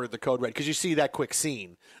Jessup ordered the Code Red because you see that quick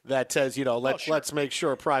scene that says, let's make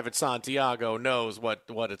sure Private Santiago knows what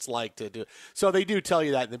it's like to do. So they do tell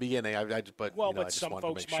you that in the beginning. But some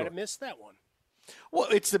folks might have missed that one. Well,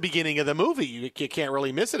 it's the beginning of the movie. You can't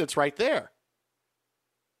really miss it. It's right there.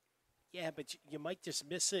 Yeah, but you might just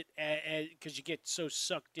miss it because you get so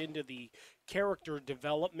sucked into the character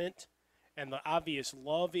development and the obvious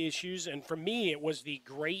love issues. And for me, it was the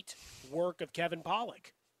great work of Kevin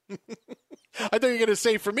Pollak. I thought you were going to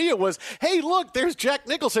say, for me, it was, hey, look, there's Jack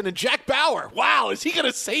Nicholson and Jack Bauer. Wow, is he going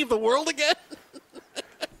to save the world again?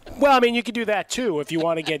 Well, I mean, you could do that, too, if you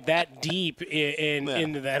want to get that deep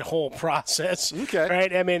into that whole process. Okay.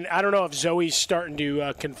 Right? I mean, I don't know if Zoe's starting to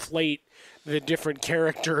conflate the different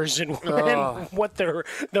characters and what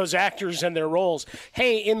those actors and their roles.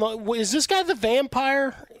 Hey, is this guy the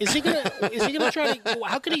vampire? Is he gonna try to?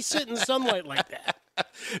 How could he sit in sunlight like that?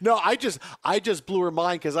 No, I just blew her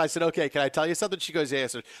mind because I said, okay, can I tell you something? She goes, yeah.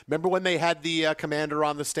 So remember when they had the commander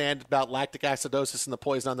on the stand about lactic acidosis and the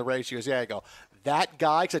poison on the ray? She goes, yeah. I go, that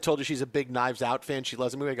guy, because I told her she's a big Knives Out fan. She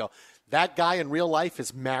loves the movie. I go, that guy in real life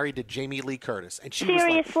is married to Jamie Lee Curtis. And she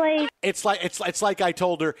Seriously? was like, it's like I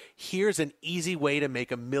told her, here's an easy way to make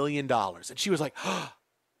 $1 million. And she was like, oh,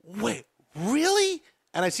 wait, really?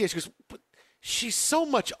 And I see her, she goes, but she's so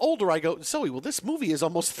much older. I go, Zoe, well, this movie is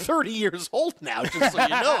almost 30 years old now, just so you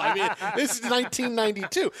know. I mean, this is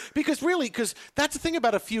 1992. Because that's the thing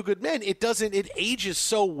about A Few Good Men. It ages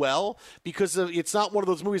so well because it's not one of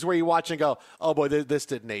those movies where you watch and go, oh, boy, this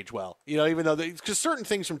didn't age well. Even though, because certain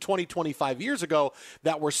things from 20, 25 years ago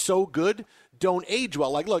that were so good don't age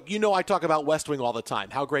well. Like, look, I talk about West Wing all the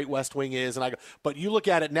time, how great West Wing is, but you look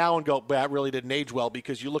at it now and go, that really didn't age well,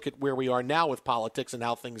 because you look at where we are now with politics and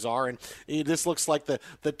how things are, and this looks like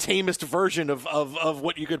the tamest version of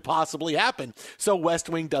what you could possibly happen. So West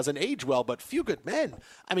Wing doesn't age well, but Few Good Men,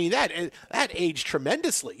 I mean, that aged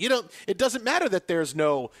tremendously. It doesn't matter that there's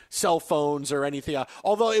no cell phones or anything,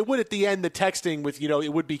 although it would at the end, the texting with,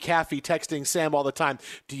 it would be Kathy texting Sam all the time.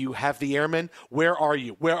 Do you have the airmen? Where are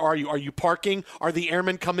you? Where are you? Are you parking? Are the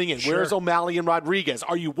airmen coming in? Sure. Where's O'Malley and Rodriguez?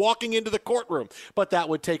 Are you walking into the courtroom? But that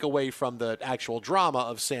would take away from the actual drama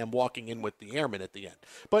of Sam walking in with the airmen at the end.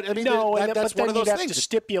 But I mean, that's one of those things. To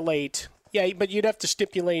stipulate. Yeah, but you'd have to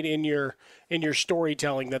stipulate in your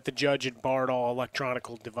storytelling that the judge had barred all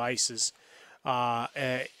electronical devices.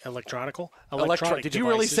 Electronic Did you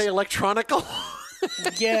really say electronical?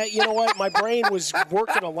 Yeah, you know what? My brain was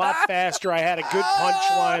working a lot faster. I had a good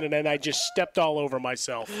punchline, and then I just stepped all over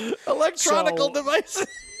myself. Electronic devices.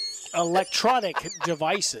 Electronic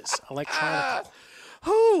devices. Electronic.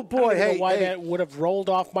 Oh, boy. I don't know why that would have rolled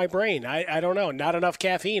off my brain. I don't know. Not enough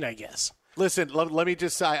caffeine, I guess. Listen, let me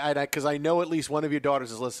just say, because I know at least one of your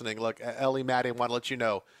daughters is listening. Look, Ellie, Maddie, I want to let you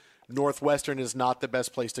know, Northwestern is not the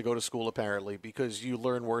best place to go to school, apparently, because you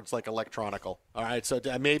learn words like electronical. All right, so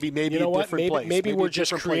maybe you know a different place. Maybe we're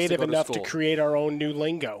just creative enough to create our own new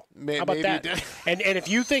lingo. How about that? And if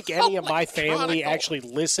you think any of my family actually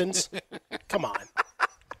listens, come on.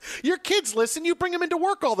 Your kids listen. You bring them into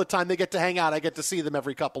work all the time. They get to hang out. I get to see them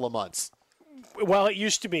every couple of months. Well, it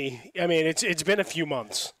used to be. I mean, it's been a few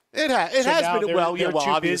months. It has been. They're too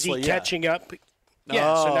obviously busy catching up.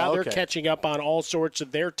 Yeah, so now they're catching up on all sorts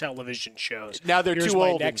of their television shows. Now they're Here's too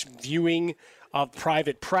my old. Next viewing of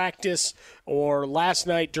Private Practice, or last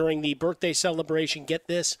night during the birthday celebration, get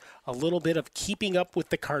this, a little bit of Keeping Up with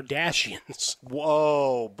the Kardashians.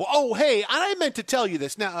 Whoa. Oh, hey, I meant to tell you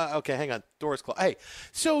this. Now, okay, hang on. Door's closed. Hey,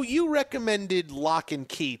 so you recommended Lock and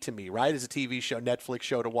Key to me, right, as a TV show, Netflix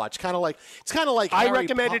show to watch. It's kind of like I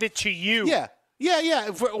recommended it to you. Yeah. Yeah.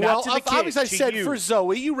 Obviously I said you. For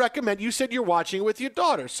Zoe, you said you're watching it with your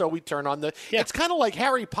daughter, so we turn on the. Yeah. It's kind of like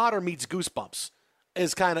Harry Potter meets Goosebumps,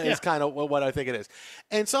 is kind of what I think it is,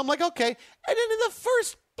 and so I'm like, okay. And then in the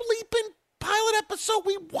first bleeping pilot episode,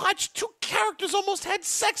 we watched two characters almost had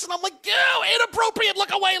sex, and I'm like, ew, inappropriate.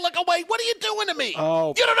 Look away. What are you doing to me?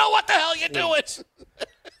 Oh, you don't know what the hell you're doing.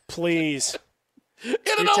 Please. You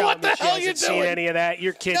don't know what the hell you're doing. Seen any of that?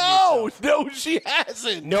 You're kidding yourself. No, she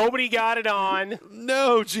hasn't. Nobody got it on.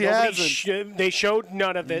 No, she hasn't. They showed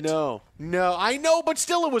none of it. No, I know, but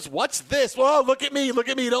still it was, what's this? Whoa, look at me.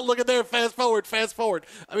 Don't look at there. Fast forward.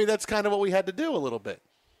 I mean, that's kind of what we had to do a little bit.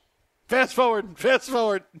 Fast forward.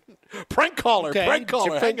 Prank caller.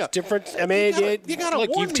 Different. I mean,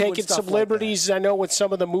 you've taken some liberties. I know with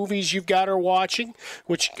some of the movies you've got her watching,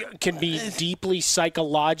 which can be deeply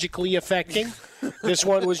psychologically affecting. This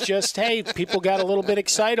one was just, hey, people got a little bit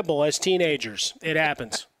excitable as teenagers. It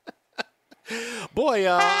happens. Boy,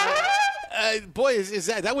 is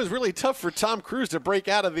that was really tough for Tom Cruise to break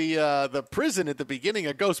out of the prison at the beginning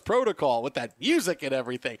of Ghost Protocol with that music and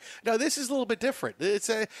everything. No, this is a little bit different. It's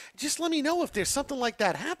just let me know if there's something like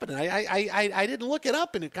that happening. I didn't look it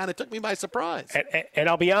up, and it kind of took me by surprise. And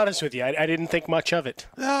I'll be honest with you, I didn't think much of it.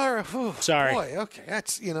 Sorry. Boy, okay,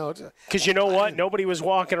 that's because you know what? Nobody was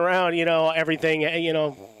walking around, everything,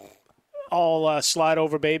 all slide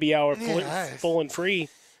over baby hour, full and free.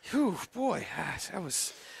 Whew, boy,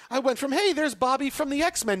 I went from, hey, there's Bobby from the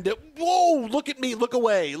X-Men to, whoa, look at me, look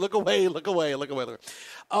away. The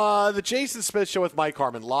Jason Smith Show with Mike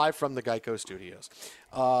Harmon, live from the Geico Studios.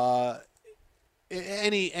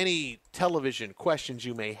 Any television questions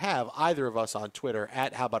you may have, either of us on Twitter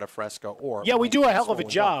at How About a Fresco or we do a hell of a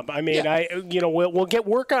job. I mean, we'll get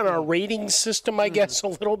work on our rating system, I guess, a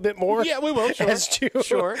little bit more. Yeah, we will.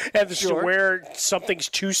 Sure. As to where something's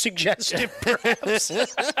too suggestive, perhaps.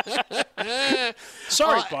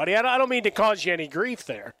 Sorry, buddy. I don't mean to cause you any grief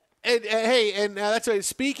there. And that's right.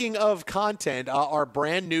 Speaking of content, our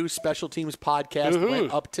brand new Special Teams podcast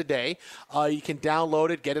went up today. You can download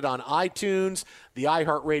it, get it on iTunes, the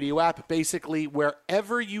iHeartRadio app, basically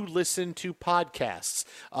wherever you listen to podcasts.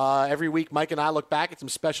 Every week, Mike and I look back at some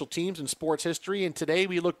special teams in sports history, and today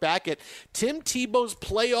we look back at Tim Tebow's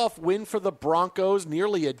playoff win for the Broncos,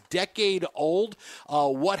 nearly a decade old.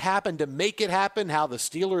 What happened to make it happen, how the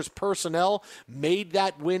Steelers personnel made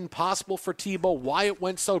that win possible for Tebow, why it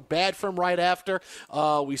went so bad for him right after.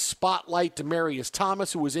 We spotlight Demaryius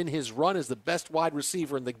Thomas, who was in his run as the best wide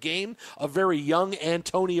receiver in the game, a very young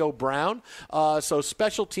Antonio Brown. So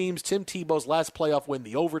special teams, Tim Tebow's last playoff win,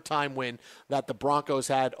 the overtime win that the Broncos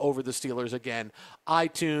had over the Steelers again.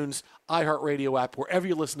 iTunes, iHeartRadio app, wherever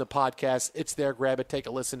you listen to podcasts, it's there. Grab it, take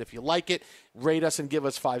a listen. If you like it, rate us and give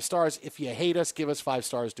us 5 stars. If you hate us, give us 5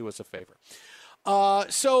 stars. Do us a favor.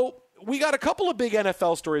 So we got a couple of big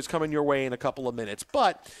NFL stories coming your way in a couple of minutes.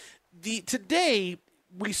 But today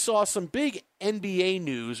we saw some big NBA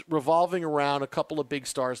news revolving around a couple of big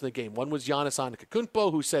stars in the game. One was Giannis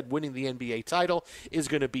Antetokounmpo, who said winning the NBA title is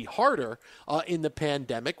going to be harder in the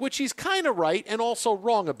pandemic, which he's kind of right and also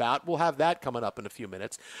wrong about. We'll have that coming up in a few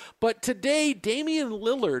minutes. But today, Damian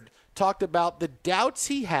Lillard talked about the doubts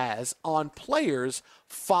he has on players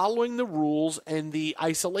following the rules and the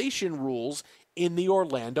isolation rules in the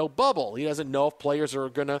Orlando bubble. He doesn't know if players are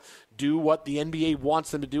going to do what the NBA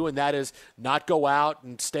wants them to do, and that is not go out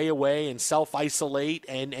and stay away and self-isolate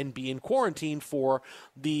and be in quarantine for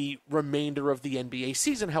the remainder of the NBA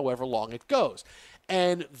season, however long it goes.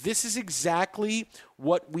 And this is exactly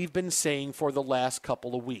what we've been saying for the last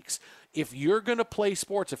couple of weeks. If you're going to play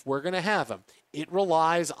sports, if we're going to have them, it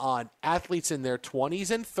relies on athletes in their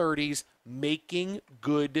 20s and 30s making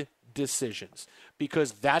good decisions,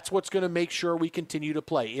 because that's what's going to make sure we continue to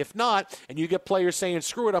play. If not, and you get players saying,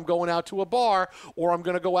 screw it, I'm going out to a bar, or I'm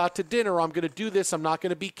going to go out to dinner, or I'm going to do this, I'm not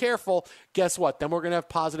going to be careful, guess what? Then we're going to have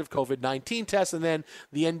positive COVID-19 tests, and then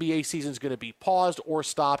the NBA season is going to be paused or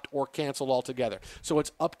stopped or canceled altogether. So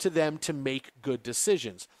it's up to them to make good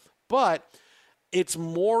decisions. But it's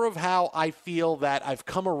more of how I feel that I've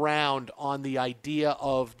come around on the idea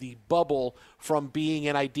of the bubble from being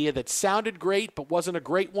an idea that sounded great but wasn't a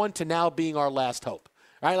great one to now being our last hope.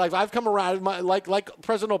 Right? Like I've come around, like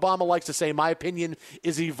President Obama likes to say, my opinion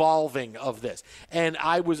is evolving of this. And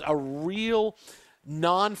I was a real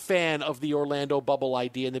non-fan of the Orlando bubble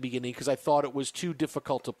idea in the beginning because I thought it was too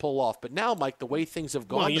difficult to pull off. But now, Mike, the way things have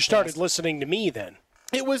gone, well, you started listening to me then.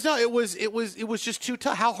 It was just too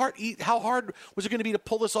tough. How hard was it going to be to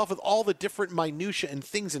pull this off with all the different minutia and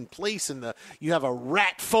things in place, and you have a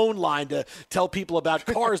rat phone line to tell people about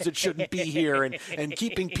cars that shouldn't be here, and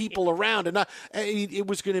keeping people around, and it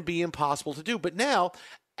was going to be impossible to do. But now,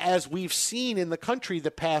 as we've seen in the country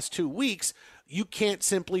the past 2 weeks, you can't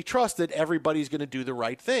simply trust that everybody's going to do the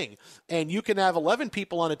right thing. And you can have 11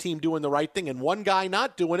 people on a team doing the right thing and one guy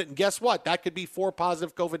not doing it, and guess what? That could be 4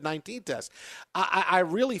 positive COVID-19 tests. I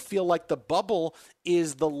really feel like the bubble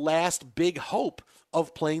is the last big hope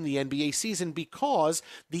of playing the NBA season, because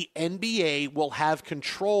the NBA will have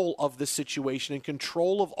control of the situation and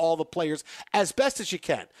control of all the players as best as you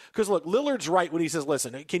can. Because, look, Lillard's right when he says,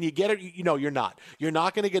 listen, can you get it? No, you're not. You're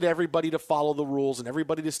not going to get everybody to follow the rules and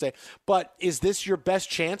everybody to stay. But is this your best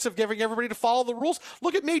chance of getting everybody to follow the rules?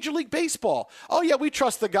 Look at Major League Baseball. Oh, yeah, we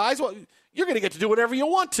trust the guys. Well, you're going to get to do whatever you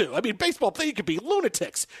want to. I mean, baseball, you could be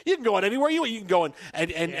lunatics. You can go on anywhere you want. You can go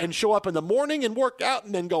and show up in the morning and work out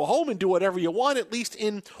and then go home and do whatever you want. At least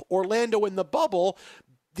in Orlando in the bubble,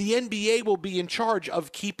 the NBA will be in charge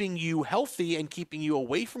of keeping you healthy and keeping you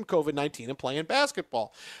away from COVID-19 and playing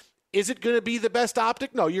basketball. Is it going to be the best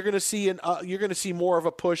optic? No, you're going to see more of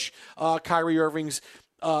a push. Kyrie Irving's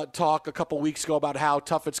talk a couple weeks ago about how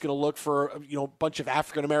tough it's going to look for a bunch of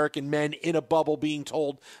African-American men in a bubble being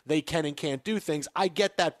told they can and can't do things. I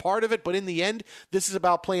get that part of it, but in the end, this is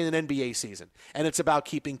about playing an NBA season, and it's about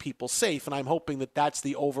keeping people safe, and I'm hoping that that's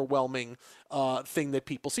the overwhelming thing that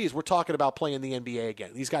people see is we're talking about playing the NBA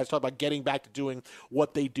again. These guys talk about getting back to doing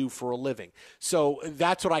what they do for a living. So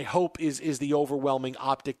that's what I hope is the overwhelming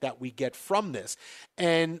optic that we get from this.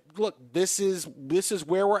 And look, this is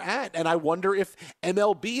where we're at, and I wonder if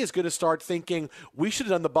MLB is going to start thinking we should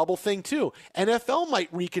have done the bubble thing too. NFL might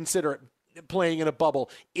reconsider playing in a bubble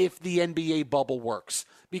if the NBA bubble works.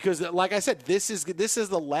 Because, like I said, this is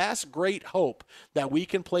the last great hope that we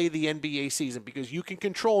can play the NBA season, because you can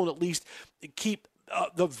control and at least keep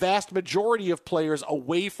the vast majority of players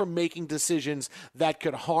away from making decisions that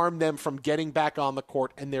could harm them from getting back on the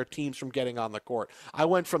court and their teams from getting on the court. I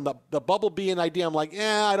went from the bubble being an idea, I'm like,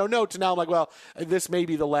 I don't know, to now I'm like, well, this may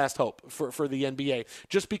be the last hope for the NBA,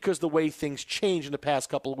 just because the way things changed in the past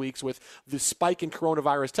couple of weeks with the spike in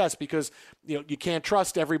coronavirus tests, because you can't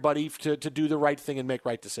trust everybody to do the right thing and make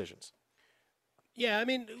right decisions. Yeah, I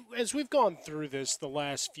mean, as we've gone through this the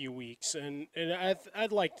last few weeks, and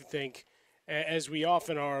I'd like to think, as we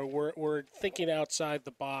often are, we're thinking outside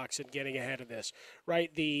the box and getting ahead of this,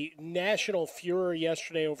 right? The national furor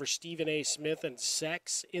yesterday over Stephen A. Smith and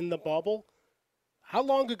sex in the bubble. How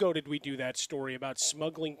long ago did we do that story about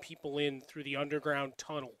smuggling people in through the underground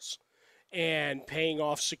tunnels and paying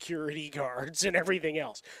off security guards and everything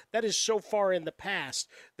else. That is so far in the past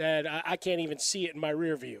that I can't even see it in my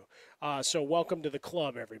rear view. So welcome to the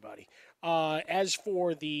club, everybody. As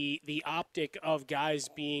for the optic of guys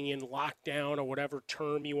being in lockdown or whatever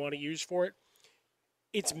term you want to use for it,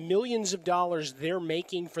 it's millions of dollars they're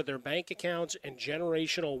making for their bank accounts and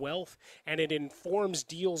generational wealth, and it informs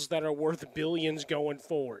deals that are worth billions going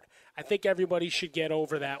forward. I think everybody should get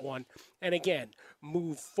over that one. And again,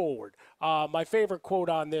 move forward. My favorite quote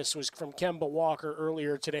on this was from Kemba Walker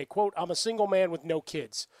earlier today. Quote, "I'm a single man with no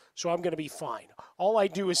kids, so I'm going to be fine. All I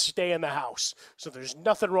do is stay in the house, so there's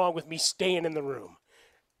nothing wrong with me staying in the room."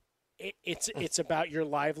 It's about your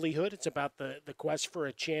livelihood. It's about the quest for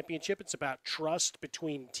a championship. It's about trust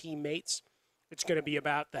between teammates. It's going to be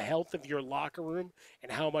about the health of your locker room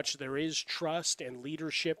and how much there is trust and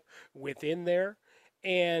leadership within there.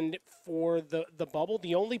 And for the bubble,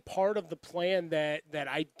 the only part of the plan that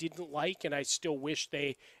I didn't like, and I still wish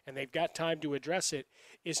they've got time to address it,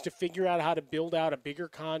 is to figure out how to build out a bigger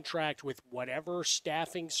contract with whatever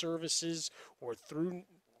staffing services or through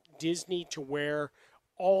Disney to where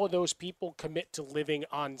all of those people commit to living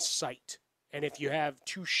on site. And if you have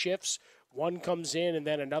two shifts, one comes in and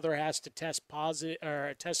then another has to test positive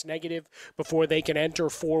or test negative before they can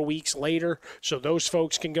enter 4 weeks later, so those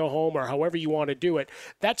folks can go home, or however you want to do it.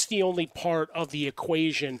 That's the only part of the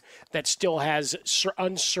equation that still has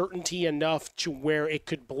uncertainty enough to where it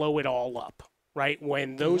could blow it all up. Right,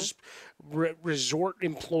 when those resort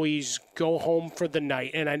employees go home for the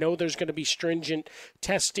night, and I know there's going to be stringent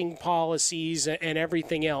testing policies and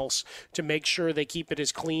everything else to make sure they keep it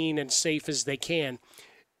as clean and safe as they can.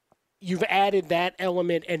 You've added that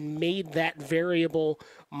element and made that variable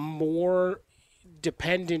more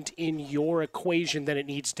dependent in your equation than it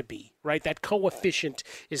needs to be, right? That coefficient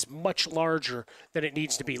is much larger than it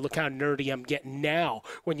needs to be. Look how nerdy I'm getting now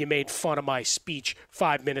when you made fun of my speech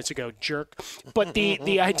 5 minutes ago, jerk. But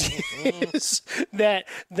the idea is that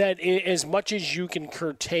as much as you can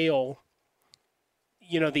curtail,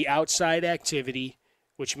 the outside activity,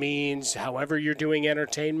 which means however you're doing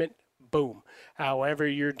entertainment, boom. However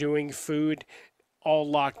you're doing food, all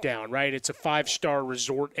locked down, right? It's a 5-star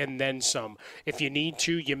resort and then some. If you need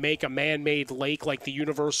to, you make a man-made lake like the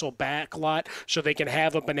Universal backlot so they can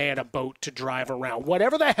have a banana boat to drive around.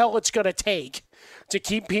 Whatever the hell it's going to take to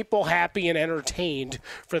keep people happy and entertained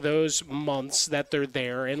for those months that they're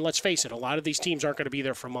there. And let's face it, a lot of these teams aren't going to be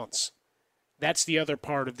there for months. That's the other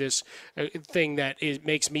part of this thing that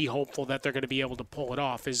makes me hopeful that they're going to be able to pull it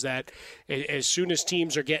off, is that as soon as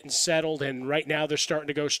teams are getting settled, and right now they're starting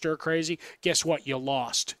to go stir crazy, guess what? You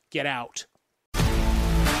lost. Get out.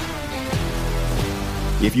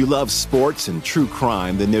 If you love sports and true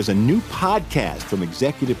crime, then there's a new podcast from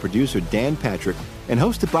executive producer Dan Patrick and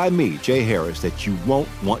hosted by me, Jay Harris, that you won't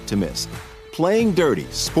want to miss. Playing Dirty: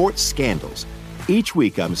 Sports Scandals. Each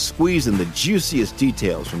week, I'm squeezing the juiciest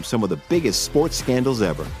details from some of the biggest sports scandals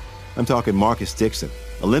ever. I'm talking Marcus Dixon,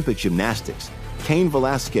 Olympic gymnastics, Cain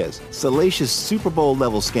Velasquez, salacious Super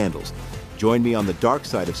Bowl-level scandals. Join me on the dark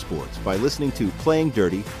side of sports by listening to Playing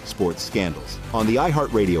Dirty: Sports Scandals on the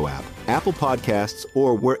iHeartRadio app, Apple Podcasts,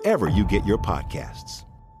 or wherever you get your podcasts.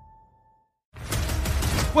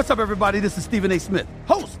 What's up, everybody? This is Stephen A. Smith,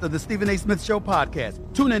 host of the Stephen A. Smith Show podcast.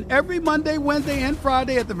 Tune in every Monday, Wednesday, and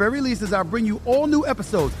Friday at the very least as I bring you all new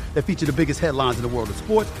episodes that feature the biggest headlines in the world of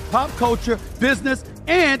sports, pop culture, business,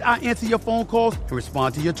 and I answer your phone calls and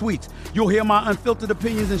respond to your tweets. You'll hear my unfiltered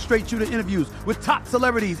opinions and straight-shooter interviews with top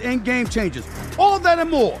celebrities and game changers. All that and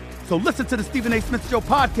more. So listen to the Stephen A. Smith Show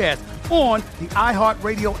podcast on the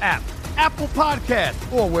iHeartRadio app, Apple Podcasts,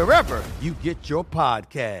 or wherever you get your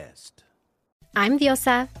podcast. I'm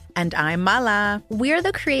Diosa. And I'm Mala. We're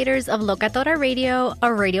the creators of Locatora Radio, a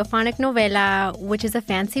radiophonic novela, which is a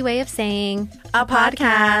fancy way of saying a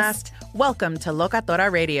podcast. Welcome to Locatora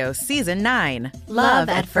Radio Season 9. Love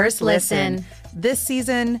at First Listen. This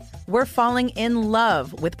season, we're falling in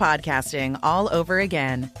love with podcasting all over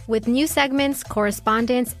again. With new segments,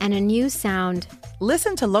 correspondence, and a new sound.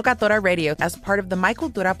 Listen to Locatora Radio as part of the My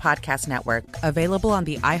Cultura Podcast Network, available on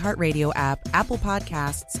the iHeartRadio app, Apple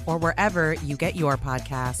Podcasts, or wherever you get your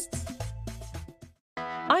podcasts.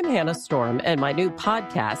 I'm Hannah Storm, and my new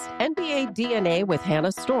podcast, NBA DNA with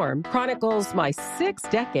Hannah Storm, chronicles my 6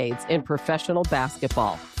 decades in professional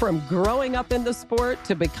basketball. From growing up in the sport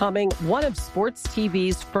to becoming one of sports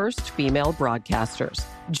TV's first female broadcasters.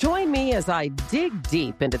 Join me as I dig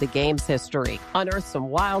deep into the game's history, unearth some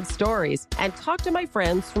wild stories, and talk to my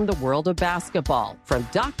friends from the world of basketball, from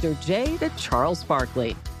Dr. J to Charles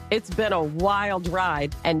Barkley. It's been a wild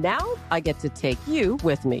ride, and now I get to take you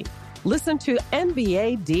with me. Listen to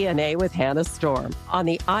NBA DNA with Hannah Storm on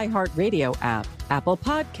the iHeartRadio app, Apple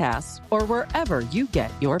Podcasts, or wherever you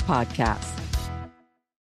get your podcasts.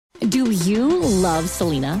 Do you love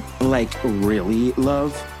Selena? Like, really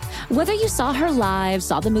love? Whether you saw her live,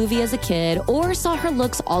 saw the movie as a kid, or saw her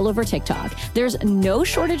looks all over TikTok, there's no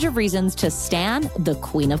shortage of reasons to stan the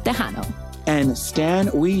Queen of Tejano. And Stan,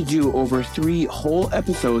 we do over 3 whole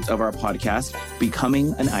episodes of our podcast,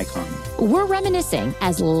 Becoming an Icon. We're reminiscing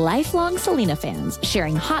as lifelong Selena fans,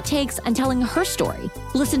 sharing hot takes and telling her story.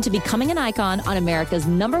 Listen to Becoming an Icon on America's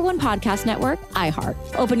 #1 podcast network, iHeart.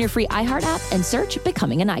 Open your free iHeart app and search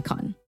Becoming an Icon.